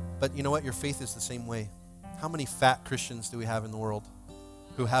 But you know what? Your faith is the same way. How many fat Christians do we have in the world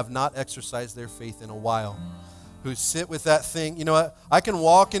who have not exercised their faith in a while, who sit with that thing? You know what? I can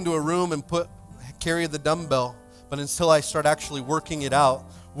walk into a room and carry the dumbbell, but until I start actually working it out,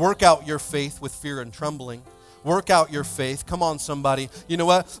 work out your faith with fear and trembling. Work out your faith. Come on, somebody. You know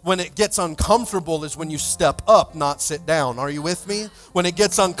what? When it gets uncomfortable is when you step up, not sit down. Are you with me? When it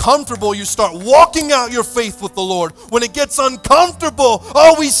gets uncomfortable, you start walking out your faith with the Lord. When it gets uncomfortable,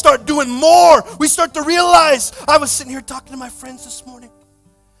 we start doing more. We start to realize. I was sitting here talking to my friends this morning,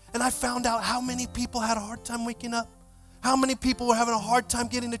 and I found out how many people had a hard time waking up. How many people were having a hard time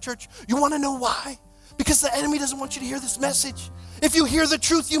getting to church. You want to know why? Because the enemy doesn't want you to hear this message. If you hear the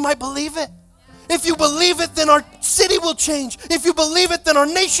truth, you might believe it. If you believe it, then our city will change. If you believe it, then our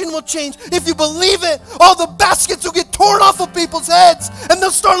nation will change. If you believe it, all the baskets will get torn off of people's heads, and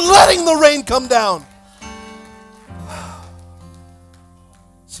they'll start letting the rain come down.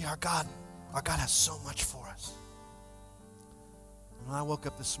 See, our God has so much for us. And when I woke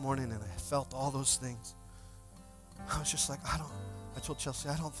up this morning and I felt all those things, I was just like, I told Chelsea,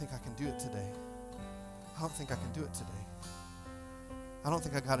 I don't think I can do it today. I don't think I can do it today. I don't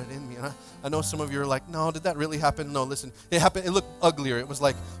think I got it in me. And I know some of you are like, no, did that really happen? No, listen, it happened. It looked uglier. It was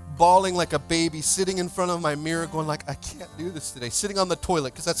like bawling like a baby, sitting in front of my mirror going like, I can't do this today. Sitting on the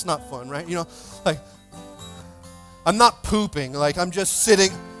toilet, because that's not fun, right? Like, I'm not pooping. Like, I'm just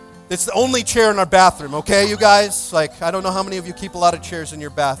sitting. It's the only chair in our bathroom, okay, you guys? Like, I don't know how many of you keep a lot of chairs in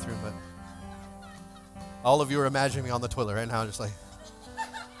your bathroom, but all of you are imagining me on the toilet right now, just like.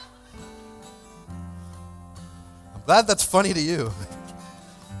 I'm glad that's funny to you.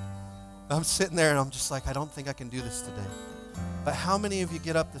 I'm sitting there and I'm just like, I don't think I can do this today. But how many of you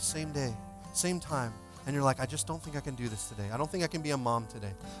get up the same day, same time, and you're like, I just don't think I can do this today. I don't think I can be a mom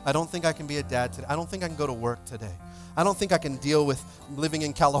today. I don't think I can be a dad today. I don't think I can go to work today. I don't think I can deal with living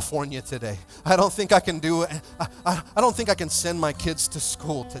in California today. I don't think I can I don't think I can send my kids to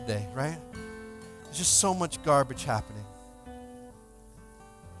school today, right? There's just so much garbage happening.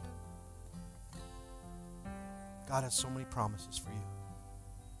 God has so many promises for you.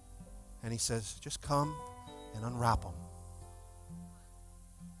 And he says, just come and unwrap them.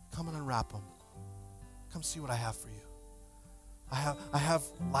 Come and unwrap them. Come see what I have for you. I have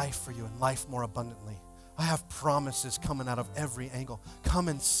life for you and life more abundantly. I have promises coming out of every angle. Come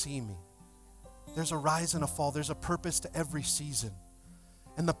and see me. There's a rise and a fall. There's a purpose to every season.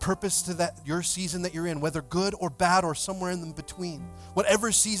 And the purpose to your season that you're in, whether good or bad or somewhere in between,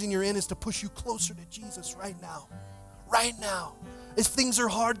 whatever season you're in is to push you closer to Jesus right now. Right now. If things are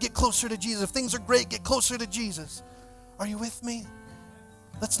hard, get closer to Jesus. If things are great, get closer to Jesus. Are you with me?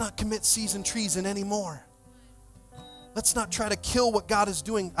 Let's not commit season treason anymore. Let's not try to kill what God is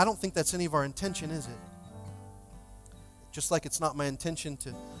doing. I don't think that's any of our intention, is it? Just like it's not my intention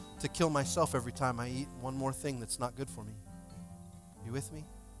to kill myself every time I eat one more thing that's not good for me. You with me?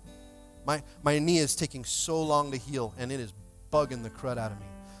 My knee is taking so long to heal, and it is bugging the crud out of me.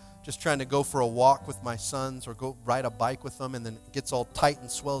 Just trying to go for a walk with my sons or go ride a bike with them, and then it gets all tight and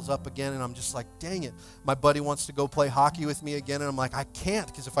swells up again, and I'm just like, dang it. My buddy wants to go play hockey with me again, and I'm like, I can't,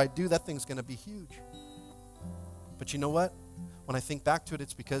 because if I do, that thing's going to be huge. But you know what? When I think back to it,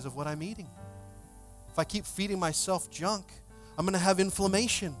 it's because of what I'm eating. If I keep feeding myself junk, I'm going to have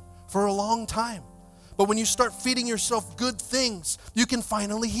inflammation for a long time. But when you start feeding yourself good things, you can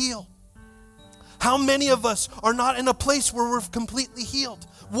finally heal. How many of us are not in a place where we're completely healed?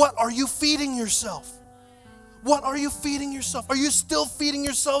 What are you feeding yourself? What are you feeding yourself? Are you still feeding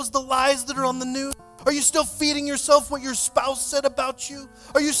yourselves the lies that are on the news? Are you still feeding yourself what your spouse said about you?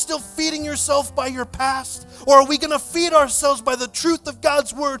 Are you still feeding yourself by your past? Or are we going to feed ourselves by the truth of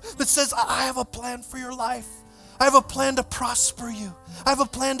God's word that says, I have a plan for your life. I have a plan to prosper you. I have a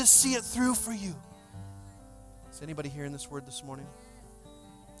plan to see it through for you. Is anybody hearing this word this morning?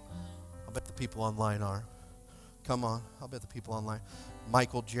 I'll bet the people online are. Come on, I'll bet the people online.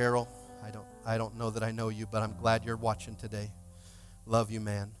 Michael Gerald, I don't know that I know you, but I'm glad you're watching today. Love you,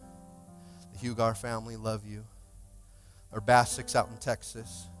 man. The Hugar family, love you. Our Bassics out in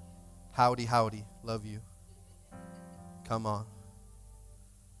Texas. Howdy, howdy, love you. Come on.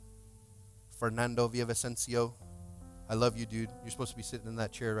 Fernando Villavicencio, I love you, dude. You're supposed to be sitting in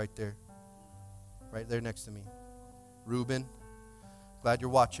that chair right there. Right there next to me. Ruben, glad you're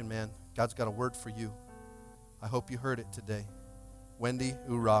watching, man. God's got a word for you. I hope you heard it today. Wendy,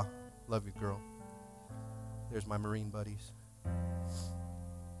 hoorah. Love you, girl. There's my Marine buddies.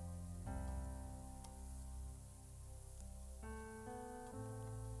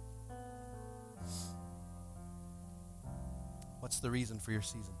 What's the reason for your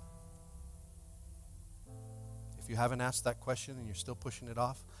season? If you haven't asked that question and you're still pushing it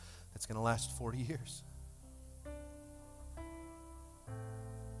off, it's going to last 40 years.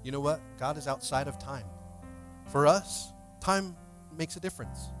 You know what? God is outside of time. For us, time makes a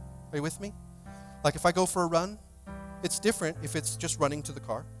difference. Are you with me? Like if I go for a run, it's different if it's just running to the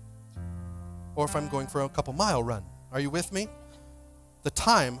car or if I'm going for a couple mile run. Are you with me? The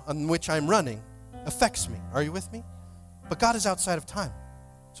time on which I'm running affects me. Are you with me? But God is outside of time.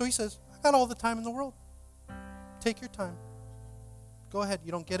 So he says, I got all the time in the world. Take your time. Go ahead.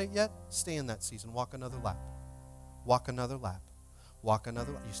 You don't get it yet? Stay in that season. Walk another lap. Walk another lap. Walk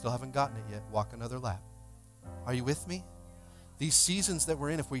another lap. You still haven't gotten it yet. Walk another lap. Are you with me? These seasons that we're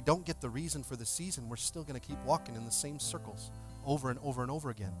in, if we don't get the reason for the season, we're still going to keep walking in the same circles over and over and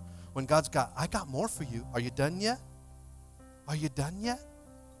over again. When God's got, I got more for you. Are you done yet? Are you done yet?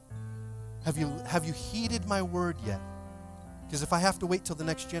 Have you heeded my word yet? Because if I have to wait till the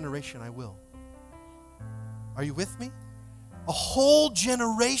next generation, I will. Are you with me? A whole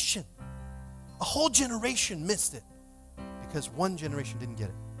generation missed it because one generation didn't get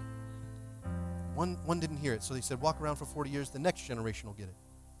it. One didn't hear it, so they said, walk around for 40 years, the next generation will get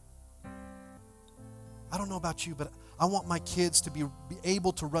it. I don't know about you, but I want my kids to be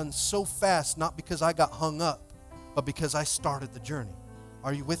able to run so fast, not because I got hung up, but because I started the journey.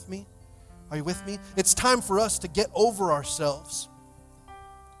 Are you with me? Are you with me? It's time for us to get over ourselves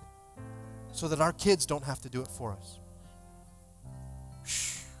so that our kids don't have to do it for us.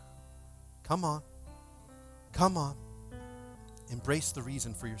 Shh. Come on. Come on. Embrace the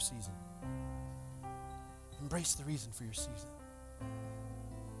reason for your season. Embrace the reason for your season.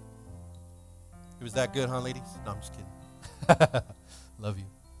 It was that good, huh, ladies? No, I'm just kidding. Love you.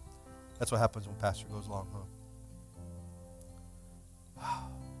 That's what happens when Pastor goes long, huh?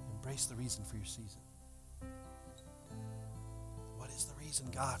 Embrace the reason for your season. What is the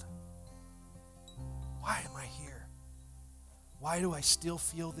reason, God? Why am I here? Why do I still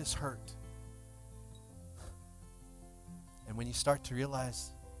feel this hurt? And when you start to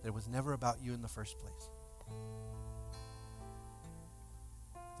realize that it was never about you in the first place,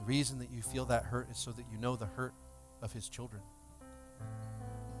 the reason that you feel that hurt is so that you know the hurt of his children.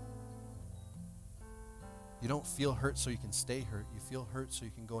 You don't feel hurt so you can stay hurt. You feel hurt so you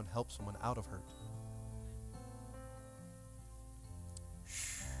can go and help someone out of hurt.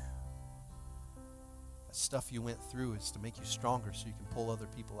 Shh. That stuff you went through is to make you stronger so you can pull other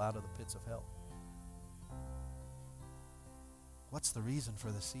people out of the pits of hell. What's the reason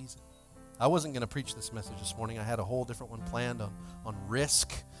for the season? I wasn't going to preach this message this morning. I had a whole different one planned on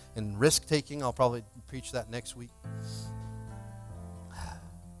risk and risk taking. I'll probably preach that next week.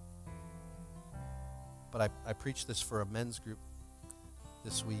 but I preached this for a men's group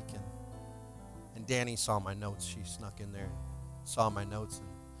this week, and Danny saw my notes. She snuck in there and saw my notes, and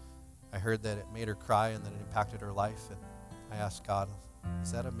I heard that it made her cry and that it impacted her life, and I asked God,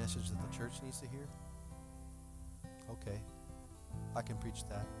 is that a message that the church needs to hear? Okay, I can preach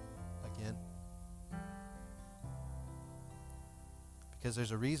that again. Because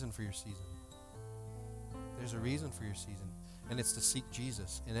there's a reason for your season. There's a reason for your season, and it's to seek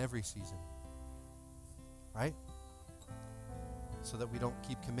Jesus in every season, right? So that we don't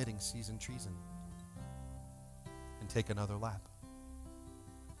keep committing season treason and take another lap.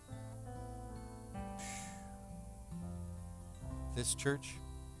 This church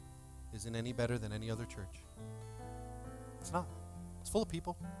isn't any better than any other church. It's not. It's full of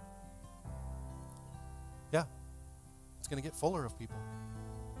people. Yeah. It's going to get fuller of people.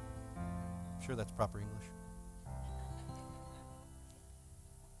 I'm sure that's proper English.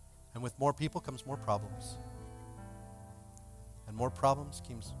 And with more people comes more problems. And more problems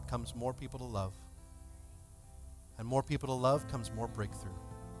comes more people to love. And more people to love comes more breakthrough.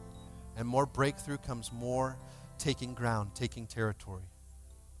 And more breakthrough comes more taking ground, taking territory.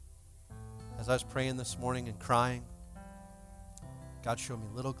 As I was praying this morning and crying, God showed me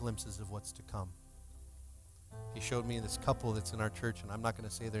little glimpses of what's to come. He showed me this couple that's in our church, and I'm not going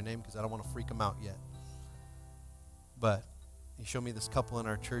to say their name because I don't want to freak them out yet. But he showed me this couple in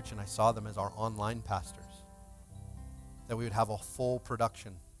our church, and I saw them as our online pastors. That we would have a full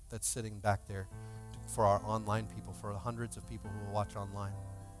production that's sitting back there for our online people, for the hundreds of people who will watch online.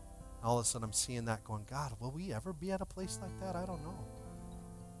 And all of a sudden I'm seeing that going, God, will we ever be at a place like that? I don't know.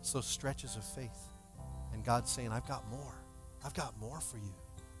 It's those stretches of faith. And God's saying, I've got more. I've got more for you.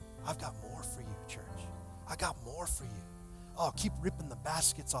 I've got more for you, church. I got more for you. Oh, keep ripping the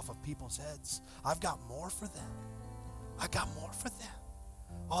baskets off of people's heads. I've got more for them. I got more for them.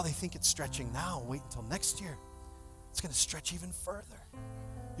 Oh, they think it's stretching now. Wait until next year. It's going to stretch even further.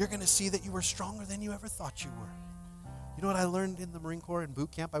 You're going to see that you were stronger than you ever thought you were. You know what I learned in the Marine Corps in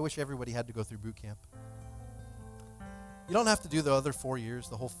boot camp? I wish everybody had to go through boot camp. You don't have to do the other 4 years,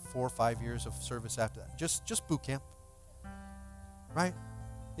 the whole 4 or 5 years of service after that. Just boot camp. Right?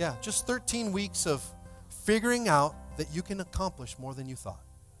 Yeah, just 13 weeks of figuring out that you can accomplish more than you thought.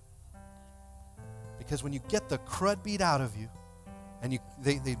 Because when you get the crud beat out of you, and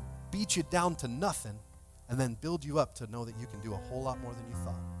they beat you down to nothing, and then build you up to know that you can do a whole lot more than you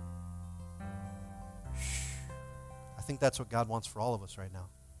thought. I think that's what God wants for all of us right now.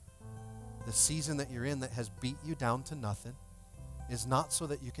 The season that you're in that has beat you down to nothing is not so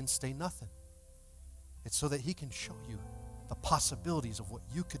that you can stay nothing. It's so that He can show you the possibilities of what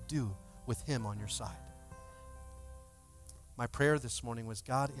you could do with Him on your side. My prayer this morning was,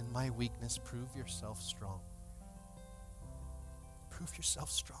 God, in my weakness, prove yourself strong. Prove yourself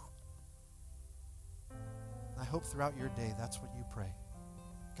strong. I hope throughout your day that's what you pray.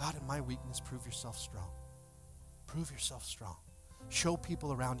 God, in my weakness, prove yourself strong. Prove yourself strong. Show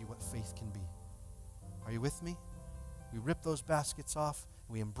people around you what faith can be. Are you with me? We rip those baskets off,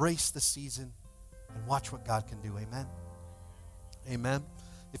 we embrace the season, and watch what God can do. Amen? Amen.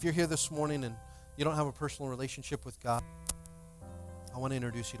 If you're here this morning and you don't have a personal relationship with God, I want to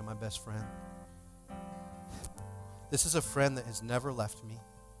introduce you to my best friend. This is a friend that has never left me.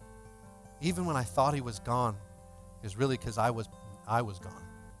 Even when I thought he was gone, it was really because I was gone.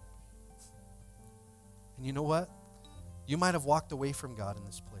 And you know what? You might have walked away from God in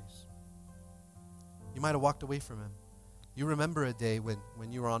this place. You might have walked away from Him. You remember a day when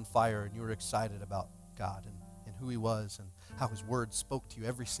you were on fire and you were excited about God and who He was and how His Word spoke to you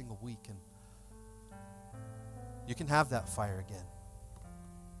every single week. And you can have that fire again.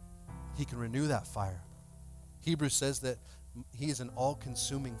 He can renew that fire. Hebrews says that He is an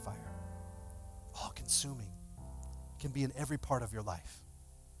all-consuming fire. All-consuming. Can be in every part of your life.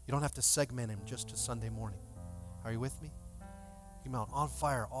 You don't have to segment Him just to Sunday morning. Are you with me? You can be on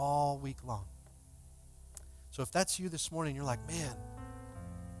fire all week long. So if that's you this morning, you're like, man,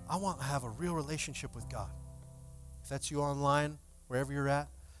 I want to have a real relationship with God. If that's you online, wherever you're at,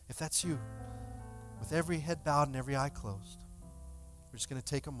 if that's you, with every head bowed and every eye closed, we're just going to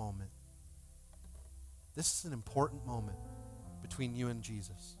take a moment. This is an important moment between you and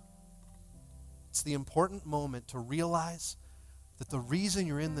Jesus. It's the important moment to realize that the reason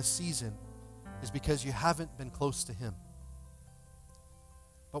you're in the season is because you haven't been close to Him.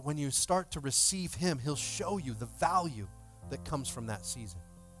 But when you start to receive Him, He'll show you the value that comes from that season.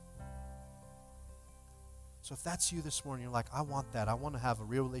 So if that's you this morning, you're like, I want that. I want to have a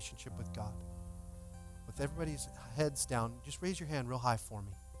real relationship with God. With everybody's heads down, just raise your hand real high for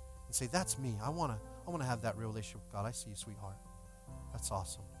me and say, that's me. I want to have that real relationship with God. I see you, sweetheart. That's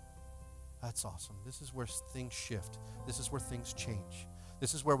awesome. That's awesome. This is where things shift. This is where things change.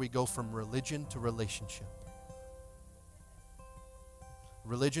 This is where we go from religion to relationship.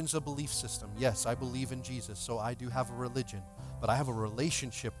 Religion's a belief system. Yes, I believe in Jesus, so I do have a religion, but I have a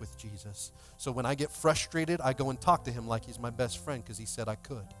relationship with Jesus. So when I get frustrated, I go and talk to him like he's my best friend because he said I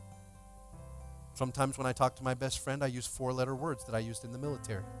could. Sometimes when I talk to my best friend, I use 4-letter words that I used in the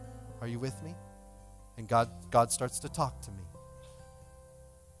military. Are you with me? And God starts to talk to me.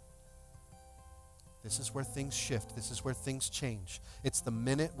 This is where things shift. This is where things change. It's the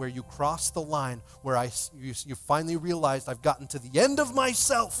minute where you cross the line where you finally realized I've gotten to the end of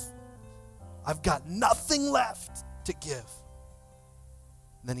myself. I've got nothing left to give.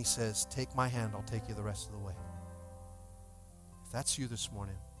 And then he says, take my hand, I'll take you the rest of the way. If that's you this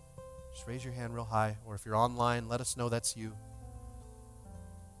morning, just raise your hand real high. Or if you're online, let us know that's you.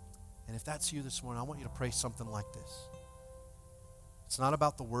 And if that's you this morning, I want you to pray something like this. It's not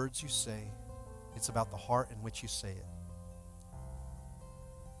about the words you say. It's about the heart in which you say it.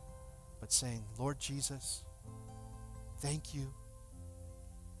 But saying, Lord Jesus, thank you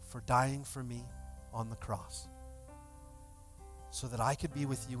for dying for me on the cross so that I could be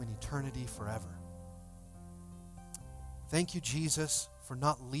with you in eternity forever. Thank you, Jesus, for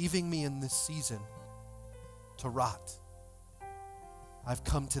not leaving me in this season to rot. I've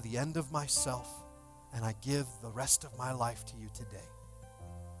come to the end of myself, and I give the rest of my life to you today.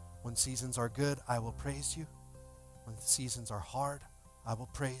 When seasons are good, I will praise you. When seasons are hard, I will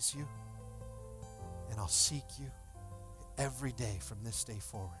praise you. And I'll seek you every day from this day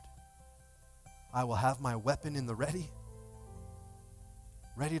forward. I will have my weapon in the ready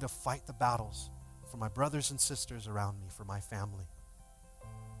to fight the battles for my brothers and sisters around me, for my family,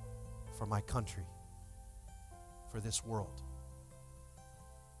 for my country, for this world.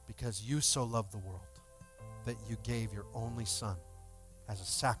 Because you so loved the world that you gave your only Son as a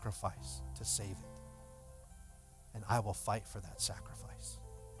sacrifice to save it. And I will fight for that sacrifice.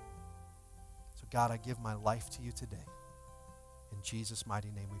 So God, I give my life to you today. In Jesus' mighty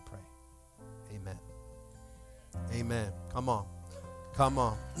name we pray. Amen. Amen. Come on. Come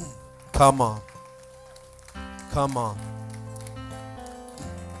on. Come on. Come on.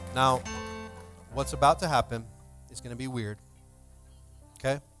 Now, what's about to happen is going to be weird.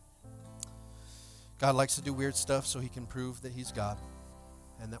 Okay? God likes to do weird stuff so he can prove that he's God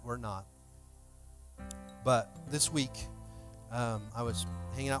and that we're not. But this week, I was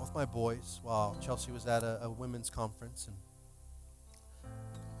hanging out with my boys while Chelsea was at a women's conference, and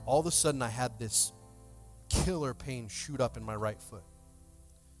all of a sudden I had this killer pain shoot up in my right foot.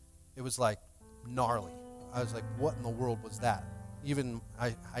 It was like gnarly. I was like, what in the world was that? Even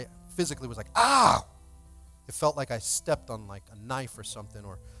I physically was like, ow! It felt like I stepped on like a knife or something,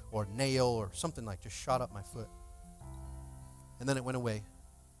 or a nail or something, like just shot up my foot. And then it went away.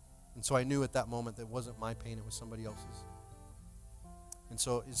 And so I knew at that moment that it wasn't my pain, it was somebody else's. And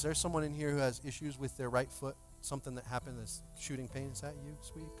so is there someone in here who has issues with their right foot? Something that happened that's shooting pain? Is that you,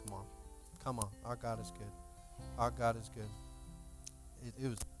 sweetie? Come on. Come on. Our God is good. Our God is good.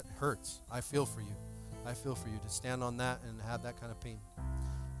 It hurts. I feel for you. I feel for you to stand on that and have that kind of pain.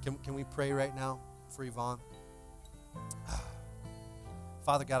 Can we pray right now for Yvonne?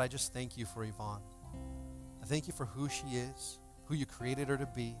 Father God, I just thank you for Yvonne. I thank you for who she is, who you created her to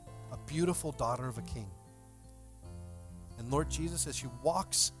be, a beautiful daughter of a king. And Lord Jesus, as she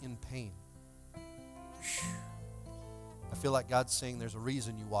walks in pain, I feel like God's saying there's a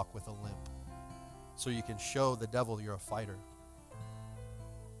reason you walk with a limp, so you can show the devil you're a fighter.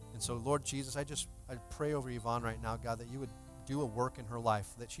 And so, Lord Jesus, I pray over Yvonne right now, God, that you would do a work in her life,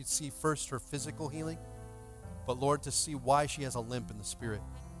 that she'd see first her physical healing, but Lord, to see why she has a limp in the spirit.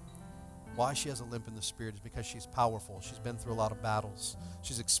 Why she has a limp in the spirit is because she's powerful. She's been through a lot of battles.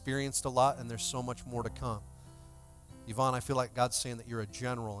 She's experienced a lot, and there's so much more to come. Yvonne, I feel like God's saying that you're a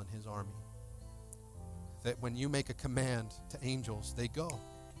general in his army. That when you make a command to angels, they go.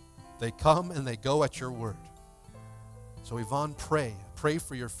 They come and they go at your word. So Yvonne, pray. Pray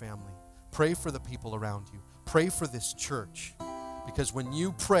for your family. Pray for the people around you. Pray for this church. Because when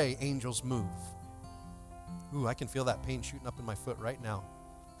you pray, angels move. Ooh, I can feel that pain shooting up in my foot right now.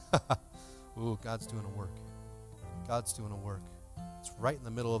 Ooh, God's doing a work. God's doing a work. It's right in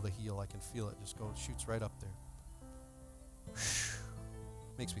the middle of the heel. I can feel it. Just shoots right up there.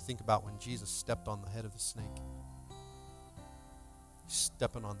 Makes me think about when Jesus stepped on the head of the snake. He's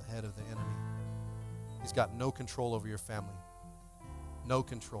stepping on the head of the enemy. He's got no control over your family. No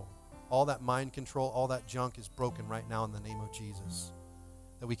control. All that mind control, all that junk is broken right now in the name of Jesus.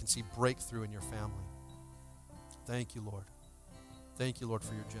 That we can see breakthrough in your family. Thank you, Lord. Thank you, Lord,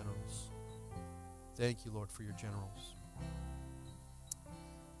 for your generals. Thank you, Lord, for your generals.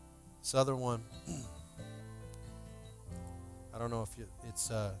 This other one, I don't know if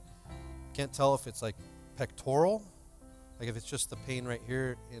it's, can't tell if it's like pectoral, like if it's just the pain right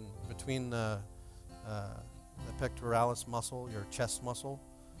here in between the pectoralis muscle, your chest muscle,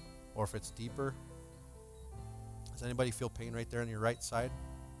 or if it's deeper. Does anybody feel pain right there on your right side?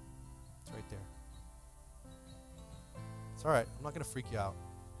 It's right there. It's all right. I'm not going to freak you out.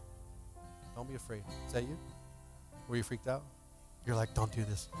 Don't be afraid. Is that you? Were you freaked out? You're like, don't do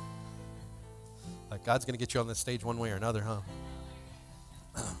this. Like, God's going to get you on this stage one way or another, huh?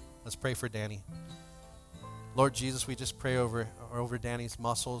 Let's pray for Danny. Lord Jesus, we just pray over Danny's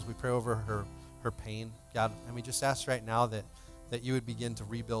muscles. We pray over her pain, God. And we just ask right now that you would begin to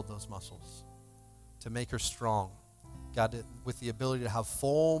rebuild those muscles, to make her strong. God, with the ability to have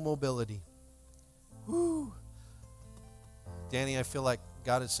full mobility. Woo! Danny, I feel like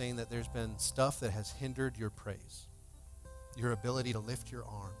God is saying that there's been stuff that has hindered your praise, your ability to lift your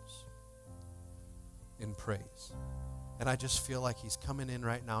arms in praise. And I just feel like he's coming in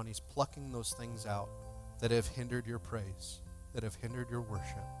right now and he's plucking those things out that have hindered your praise, that have hindered your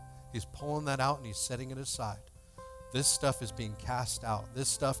worship. He's pulling that out and he's setting it aside. This stuff is being cast out. This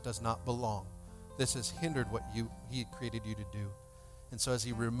stuff does not belong. This has hindered what he created you to do. And so as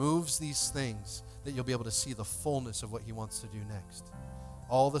he removes these things, that you'll be able to see the fullness of what he wants to do next.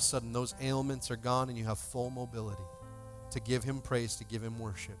 All of a sudden, those ailments are gone and you have full mobility to give him praise, to give him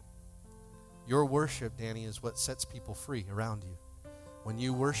worship. Your worship, Danny, is what sets people free around you. When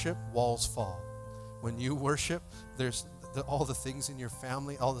you worship, walls fall. When you worship, there's all the things in your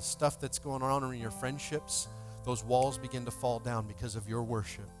family, all the stuff that's going on in your friendships, those walls begin to fall down because of your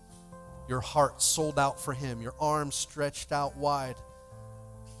worship. Your heart sold out for him, your arms stretched out wide.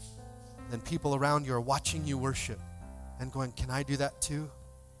 And people around you are watching you worship and going, can I do that too?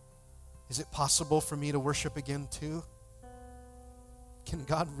 Is it possible for me to worship again too? Can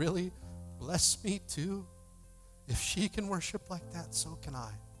God really bless me too? If she can worship like that, so can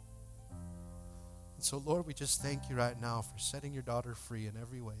I. And so, Lord, we just thank you right now for setting your daughter free in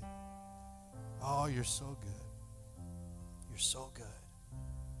every way. Oh, you're so good. You're so good.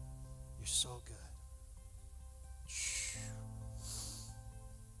 You're so good. Shh.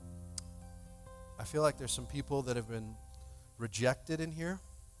 I feel like there's some people that have been rejected in here.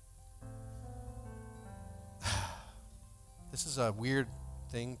 This is a weird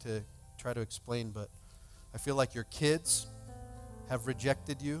thing to try to explain, but I feel like your kids have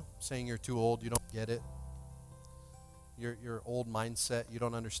rejected you, saying you're too old, you don't get it. Your old mindset, you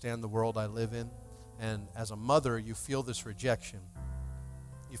don't understand the world I live in. And as a mother, you feel this rejection.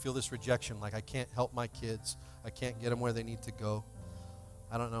 You feel this rejection, like I can't help my kids. I can't get them where they need to go.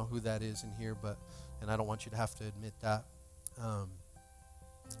 I don't know who that is in here, and I don't want you to have to admit that.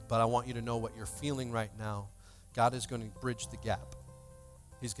 But I want you to know what you're feeling right now. God is going to bridge the gap.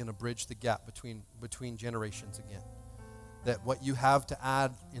 He's going to bridge the gap between generations again. That what you have to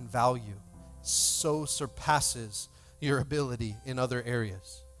add in value so surpasses your ability in other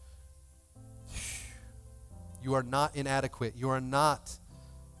areas. You are not inadequate. You are not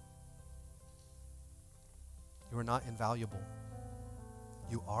invaluable.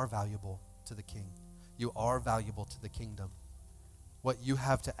 You are valuable to the King. You are valuable to the kingdom. What you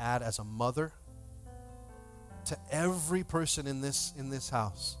have to add as a mother to every person in this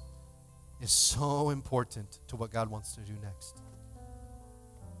house is so important to what God wants to do next.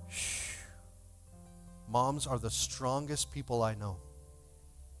 Shh. Moms are the strongest people I know.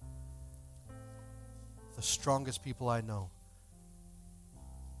 The strongest people I know.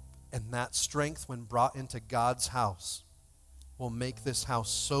 And that strength, when brought into God's house, will make this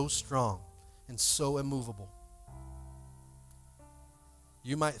house so strong and so immovable.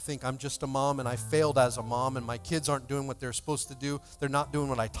 You might think I'm just a mom and I failed as a mom and my kids aren't doing what they're supposed to do. They're not doing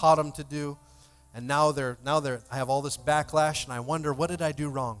what I taught them to do. And now I have all this backlash and I wonder, what did I do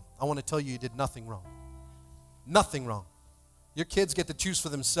wrong? I want to tell you did nothing wrong. Nothing wrong. Your kids get to choose for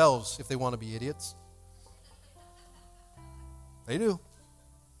themselves if they want to be idiots. They do.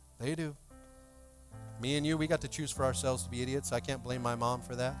 They do. Me and you, we got to choose for ourselves to be idiots. I can't blame my mom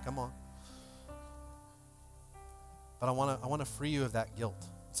for that. Come on. But I want to free you of that guilt.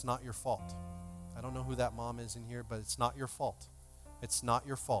 It's not your fault. I don't know who that mom is in here, but it's not your fault. It's not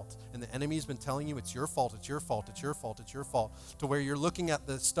your fault. And the enemy's been telling you it's your fault, it's your fault, it's your fault, it's your fault, to where you're looking at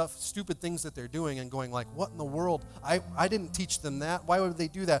the stupid things that they're doing and going like, what in the world? I didn't teach them that. Why would they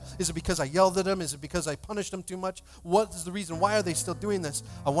do that? Is it because I yelled at them? Is it because I punished them too much? What is the reason? Why are they still doing this?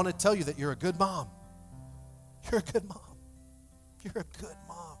 I want to tell you that you're a good mom. You're a good mom. You're a good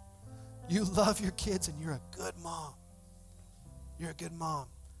mom. You love your kids and you're a good mom. You're a good mom.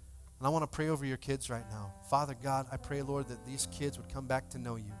 And I want to pray over your kids right now. Father God, I pray, Lord, that these kids would come back to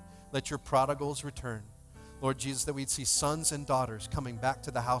know you. Let your prodigals return. Lord Jesus, that we'd see sons and daughters coming back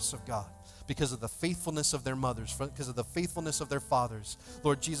to the house of God because of the faithfulness of their mothers, because of the faithfulness of their fathers.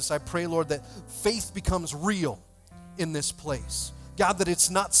 Lord Jesus, I pray, Lord, that faith becomes real in this place. God, that it's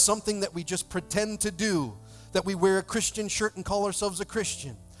not something that we just pretend to do, that we wear a Christian shirt and call ourselves a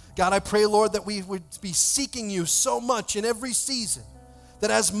Christian. God, I pray, Lord, that we would be seeking you so much in every season, that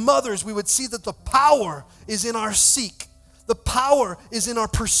as mothers we would see that the power is in our seek. The power is in our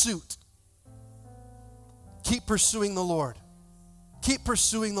pursuit. Keep pursuing the Lord. Keep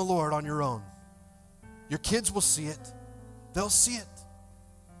pursuing the Lord on your own. Your kids will see it. They'll see it.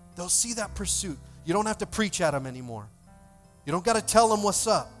 They'll see that pursuit. You don't have to preach at them anymore. You don't got to tell them what's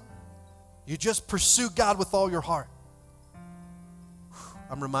up. You just pursue God with all your heart.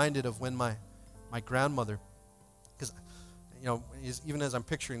 I'm reminded of when my grandmother, because, even as I'm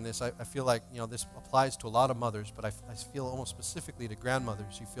picturing this, I feel like, this applies to a lot of mothers, but I feel almost specifically to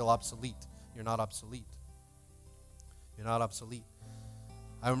grandmothers. You feel obsolete. You're not obsolete. You're not obsolete.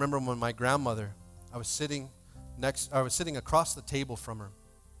 I remember when my grandmother, I was sitting across the table from her.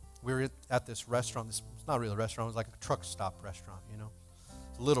 We were at this restaurant. It's not really a restaurant. It was like a truck stop restaurant,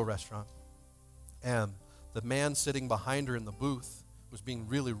 It's a little restaurant. And the man sitting behind her in the booth was being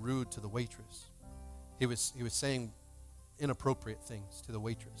really rude to the waitress. He was saying inappropriate things to the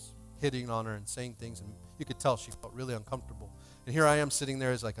waitress, hitting on her and saying things, and you could tell she felt really uncomfortable. And here I am sitting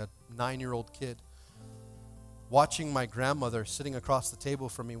there as like a 9-year-old kid, watching my grandmother sitting across the table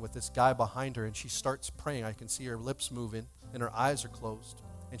from me with this guy behind her, and she starts praying. I can see her lips moving, and her eyes are closed,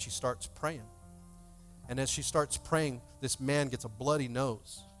 and she starts praying. And as she starts praying, this man gets a bloody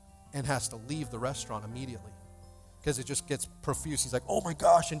nose and has to leave the restaurant immediately because it just gets profuse. He's like, oh my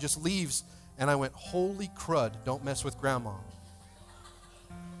gosh, and just leaves. And I went, holy crud, don't mess with grandma.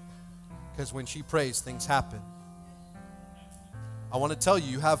 Because when she prays, things happen. I want to tell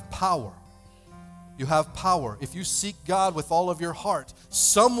you, you have power. You have power. If you seek God with all of your heart,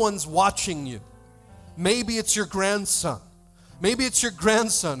 someone's watching you. Maybe it's your grandson. Maybe it's your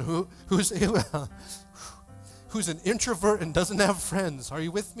grandson who's an introvert and doesn't have friends. Are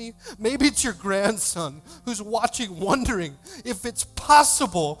you with me? Maybe it's your grandson who's watching, wondering if it's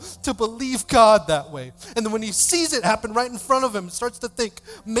possible to believe God that way. And then when he sees it happen right in front of him, starts to think,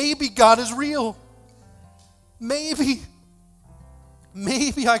 maybe God is real. Maybe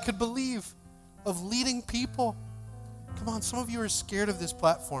I could believe of leading people. Come on, some of you are scared of this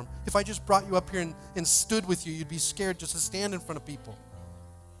platform. If I just brought you up here and stood with you, you'd be scared just to stand in front of people.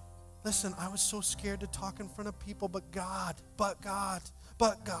 Listen, I was so scared to talk in front of people, but God.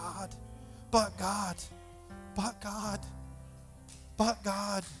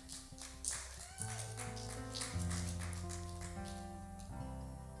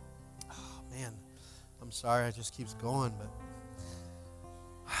 Oh, man, I'm sorry, it just keeps going, but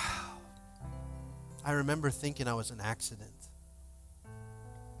I remember thinking I was an accident.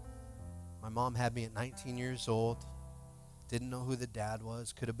 My mom had me at 19 years old. Didn't know who the dad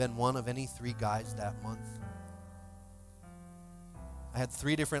was. Could have been one of any 3 guys that month. I had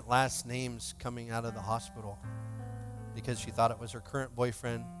 3 different last names coming out of the hospital because she thought it was her current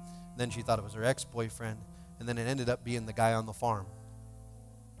boyfriend, then she thought it was her ex-boyfriend, and then it ended up being the guy on the farm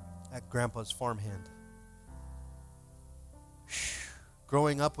at Grandpa's farmhand.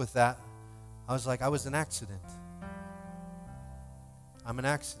 Growing up with that, I was like, I was an accident. I'm an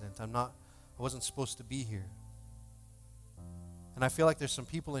accident. I wasn't supposed to be here. And I feel like there's some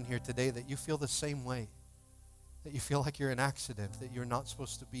people in here today that you feel the same way. That you feel like you're an accident, that you're not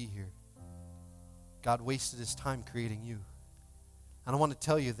supposed to be here. God wasted his time creating you. And I want to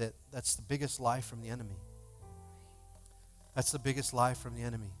tell you that that's the biggest lie from the enemy. That's the biggest lie from the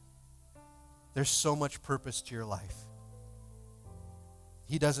enemy. There's so much purpose to your life.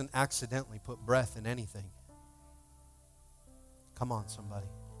 He doesn't accidentally put breath in anything. Come on, somebody.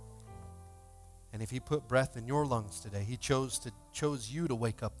 And if he put breath in your lungs today, he chose you to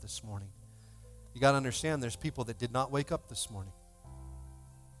wake up this morning. You got to understand there's people that did not wake up this morning.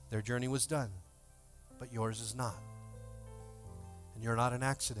 Their journey was done, but yours is not. And you're not an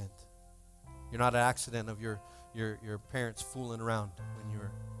accident. You're not an accident of your parents fooling around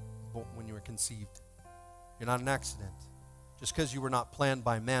when you were conceived. You're not an accident. Just because you were not planned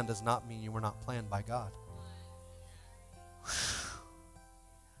by man does not mean you were not planned by God.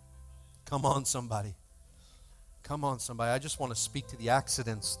 Come on, somebody. Come on, somebody. I just want to speak to the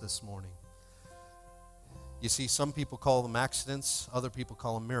accidents this morning. You see, some people call them accidents, other people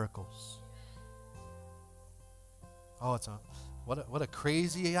call them miracles. Oh, what a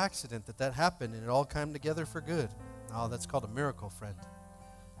crazy accident that happened and it all came together for good. Oh, that's called a miracle, friend.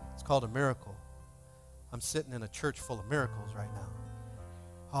 It's called a miracle. I'm sitting in a church full of miracles right now.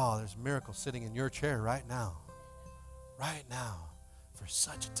 Oh, there's a miracle sitting in your chair right now. Right now. For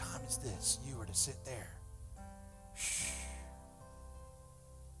such a time as this, you are to sit there. Shh.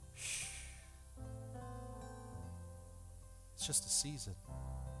 Shh. It's just a season.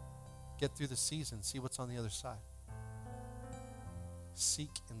 Get through the season. See what's on the other side. Seek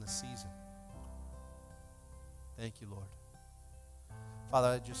in the season. Thank you, Lord. Father,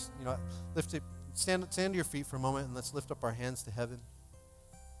 I just, lift it. Stand to your feet for a moment and let's lift up our hands to heaven.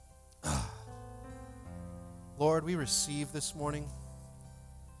 Lord, we receive this morning.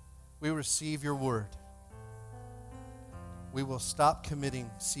 We receive your word. We will stop committing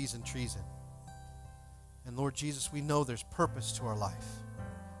season treason. And Lord Jesus, we know there's purpose to our life.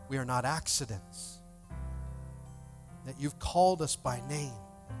 We are not accidents. That you've called us by name.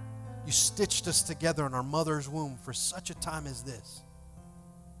 You stitched us together in our mother's womb for such a time as this.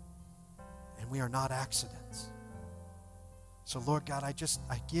 And we are not accidents. So Lord God, I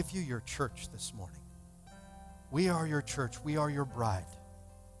give you your church this morning. We are your church. We are your bride.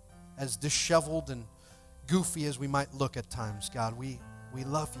 As disheveled and goofy as we might look at times, God, we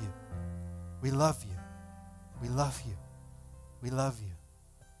love you. We love you. We love you. We love you.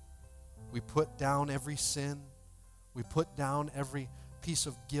 We put down every sin. We put down every piece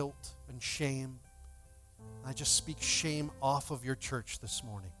of guilt and shame. I just speak shame off of your church this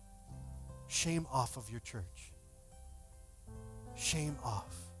morning. Shame off of your church. Shame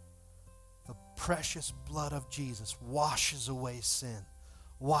off. The precious blood of Jesus washes away sin,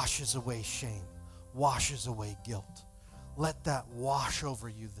 washes away shame, washes away guilt. Let that wash over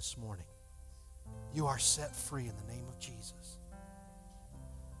you this morning. You are set free in the name of Jesus.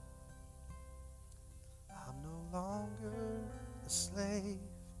 I'm no longer a slave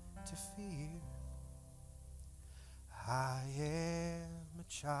to fear. I am a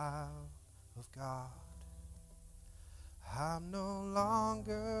child of God. I'm no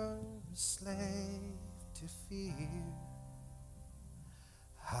longer a slave to fear.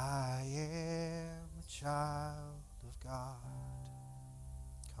 I am a child of God.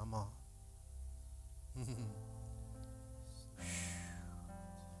 Come on.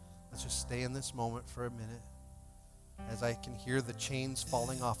 Let's just stay in this moment for a minute as I can hear the chains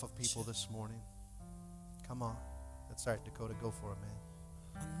falling off of people this morning. Come on. That's right, Dakota. Go for it, man.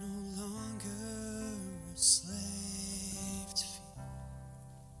 I'm no longer a slave to fear.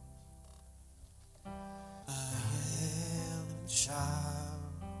 I am a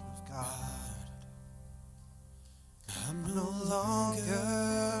child of God. I'm no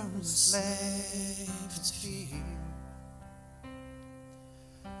longer a slave to fear.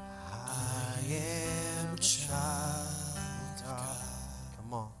 I am a child of God.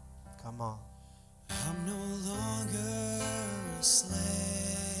 Come on. Come on. I'm no longer a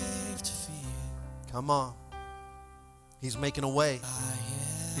slave to fear. Come on. He's making a way.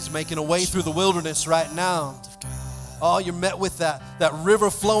 He's making a way through the wilderness right now. Oh, you're met with that river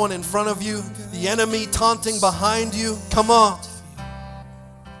flowing in front of you, the enemy taunting behind you. Come on.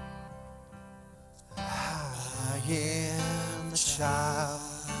 I am a child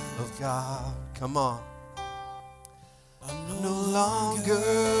of God. Come on. I'm no longer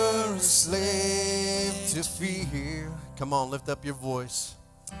a slave to fear. Come on, lift up your voice.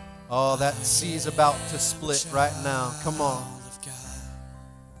 Oh, that sea's about to split right now. Come on.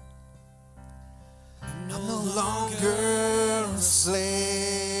 I'm no longer a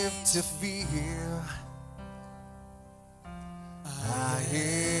slave to fear. I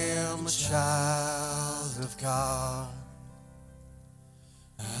am a child of God.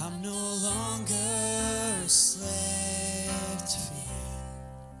 I'm no longer a slave to fear.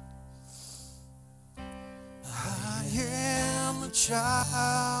 I am a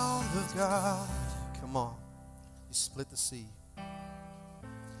child of God. Come on. You split the sea.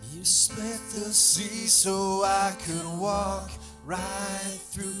 You split The sea so I could walk right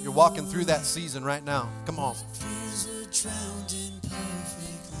through. You're walking through that season right now. Come on. fears were drowned in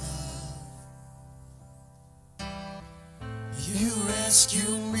perfect love. You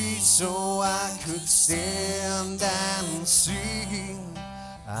rescued me so I could stand and sing.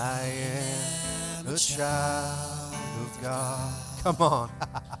 I am a child of God. Come on.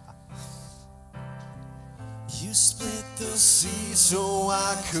 You split The sea so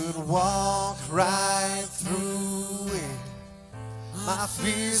I could walk right through it. My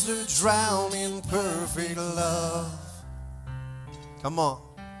fears are drowned in perfect love. Come on.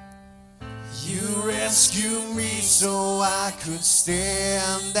 You rescued me so I could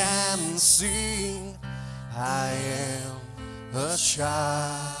stand and sing. I am a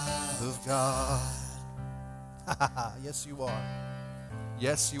child of God. Yes, you are.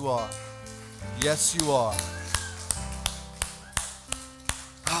 Yes, you are. Yes, you are.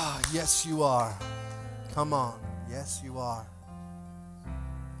 Yes, you are. Come on. Yes, you are.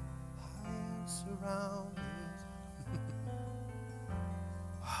 I am surrounded.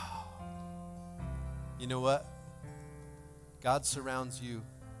 You know what? God surrounds you.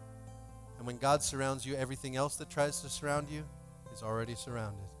 And when God surrounds you, everything else that tries to surround you is already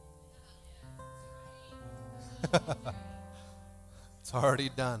surrounded. It's already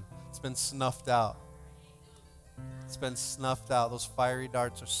done. It's been snuffed out. It's been snuffed out. Those fiery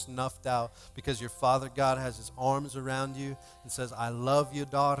darts are snuffed out because your Father God has his arms around you and says, I love you,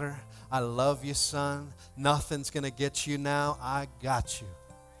 daughter. I love you, son. Nothing's going to get you now. I got you.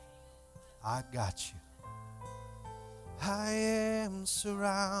 I got you. I am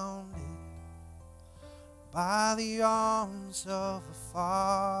surrounded by the arms of a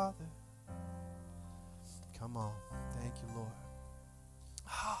Father. Come on. Thank you, Lord.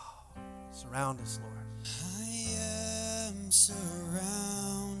 Oh, surround us, Lord. I am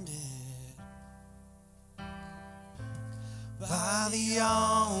surrounded by the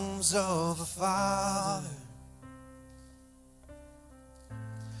arms of a Father.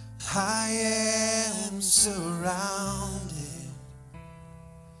 I am surrounded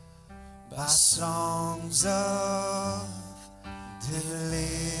by songs of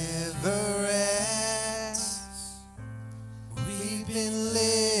deliverance. We've been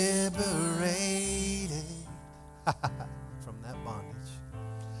liberated From that bondage.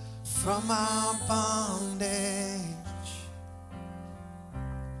 from our bondage.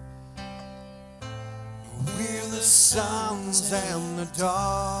 We're the sons and the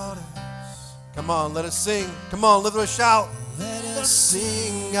daughters. Come on, let us sing. Come on, let us shout. Let us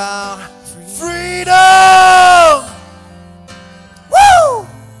sing our Freedom! Woo!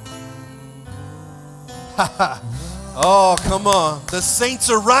 Oh, come on. The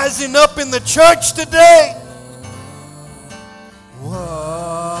saints are rising up in the church today.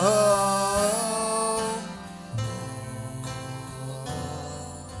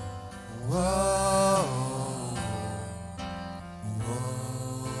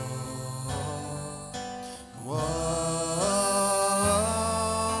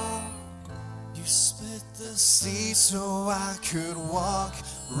 You split the sea so I could walk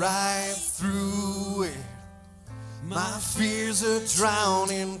right through it. My fears are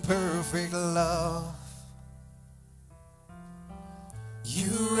drowned in perfect love.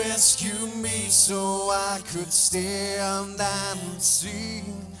 You rescued me so I could stand and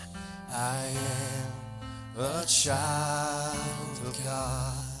sing. I am a child of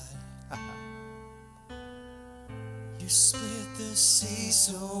God. You split the sea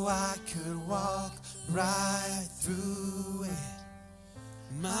so I could walk right through it.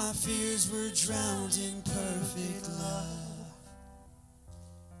 My fears were drowned in perfect love.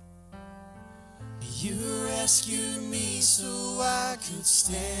 You rescued me so I could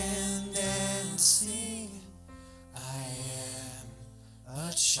stand and sing. I am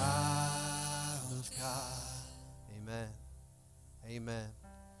a child of God. Amen. Amen.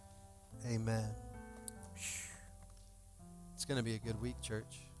 Amen. It's going to be a good week,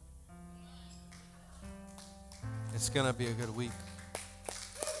 church. It's going to be a good week.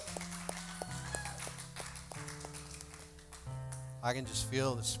 I can just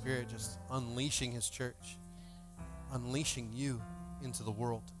feel the Spirit just unleashing his church, unleashing you into the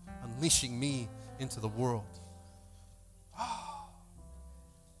world, unleashing me into the world.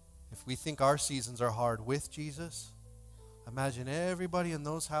 If we think our seasons are hard with Jesus, imagine everybody in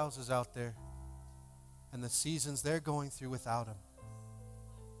those houses out there and the seasons they're going through without him.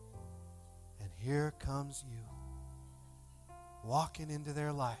 And here comes you, walking into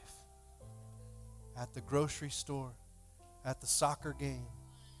their life, at the grocery store, at the soccer game.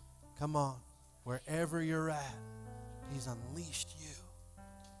 Come on, wherever you're at, he's unleashed you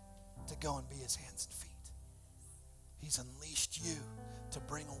to go and be his hands and feet. He's unleashed you to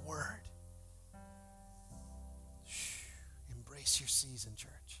bring a word. Embrace your season,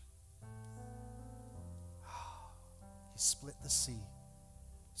 church. He split the sea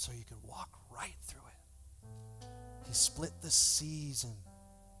so you could walk right through it. He split the season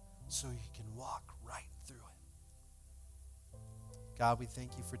so you can walk right through it. God, we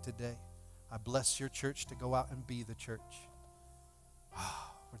thank you for today. I bless your church to go out and be the church.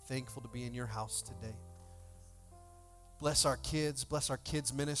 We're thankful to be in your house today. Bless our kids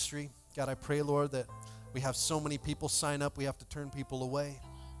ministry. God, I pray, Lord, that we have so many people sign up, we have to turn people away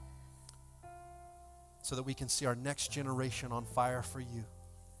so that we can see our next generation on fire for you.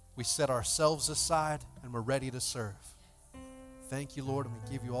 We set ourselves aside and we're ready to serve. Thank you, Lord, and we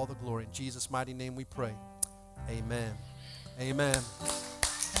give you all the glory. In Jesus' mighty name we pray. Amen. Amen.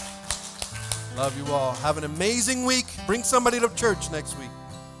 Love you all. Have an amazing week. Bring somebody to church next week.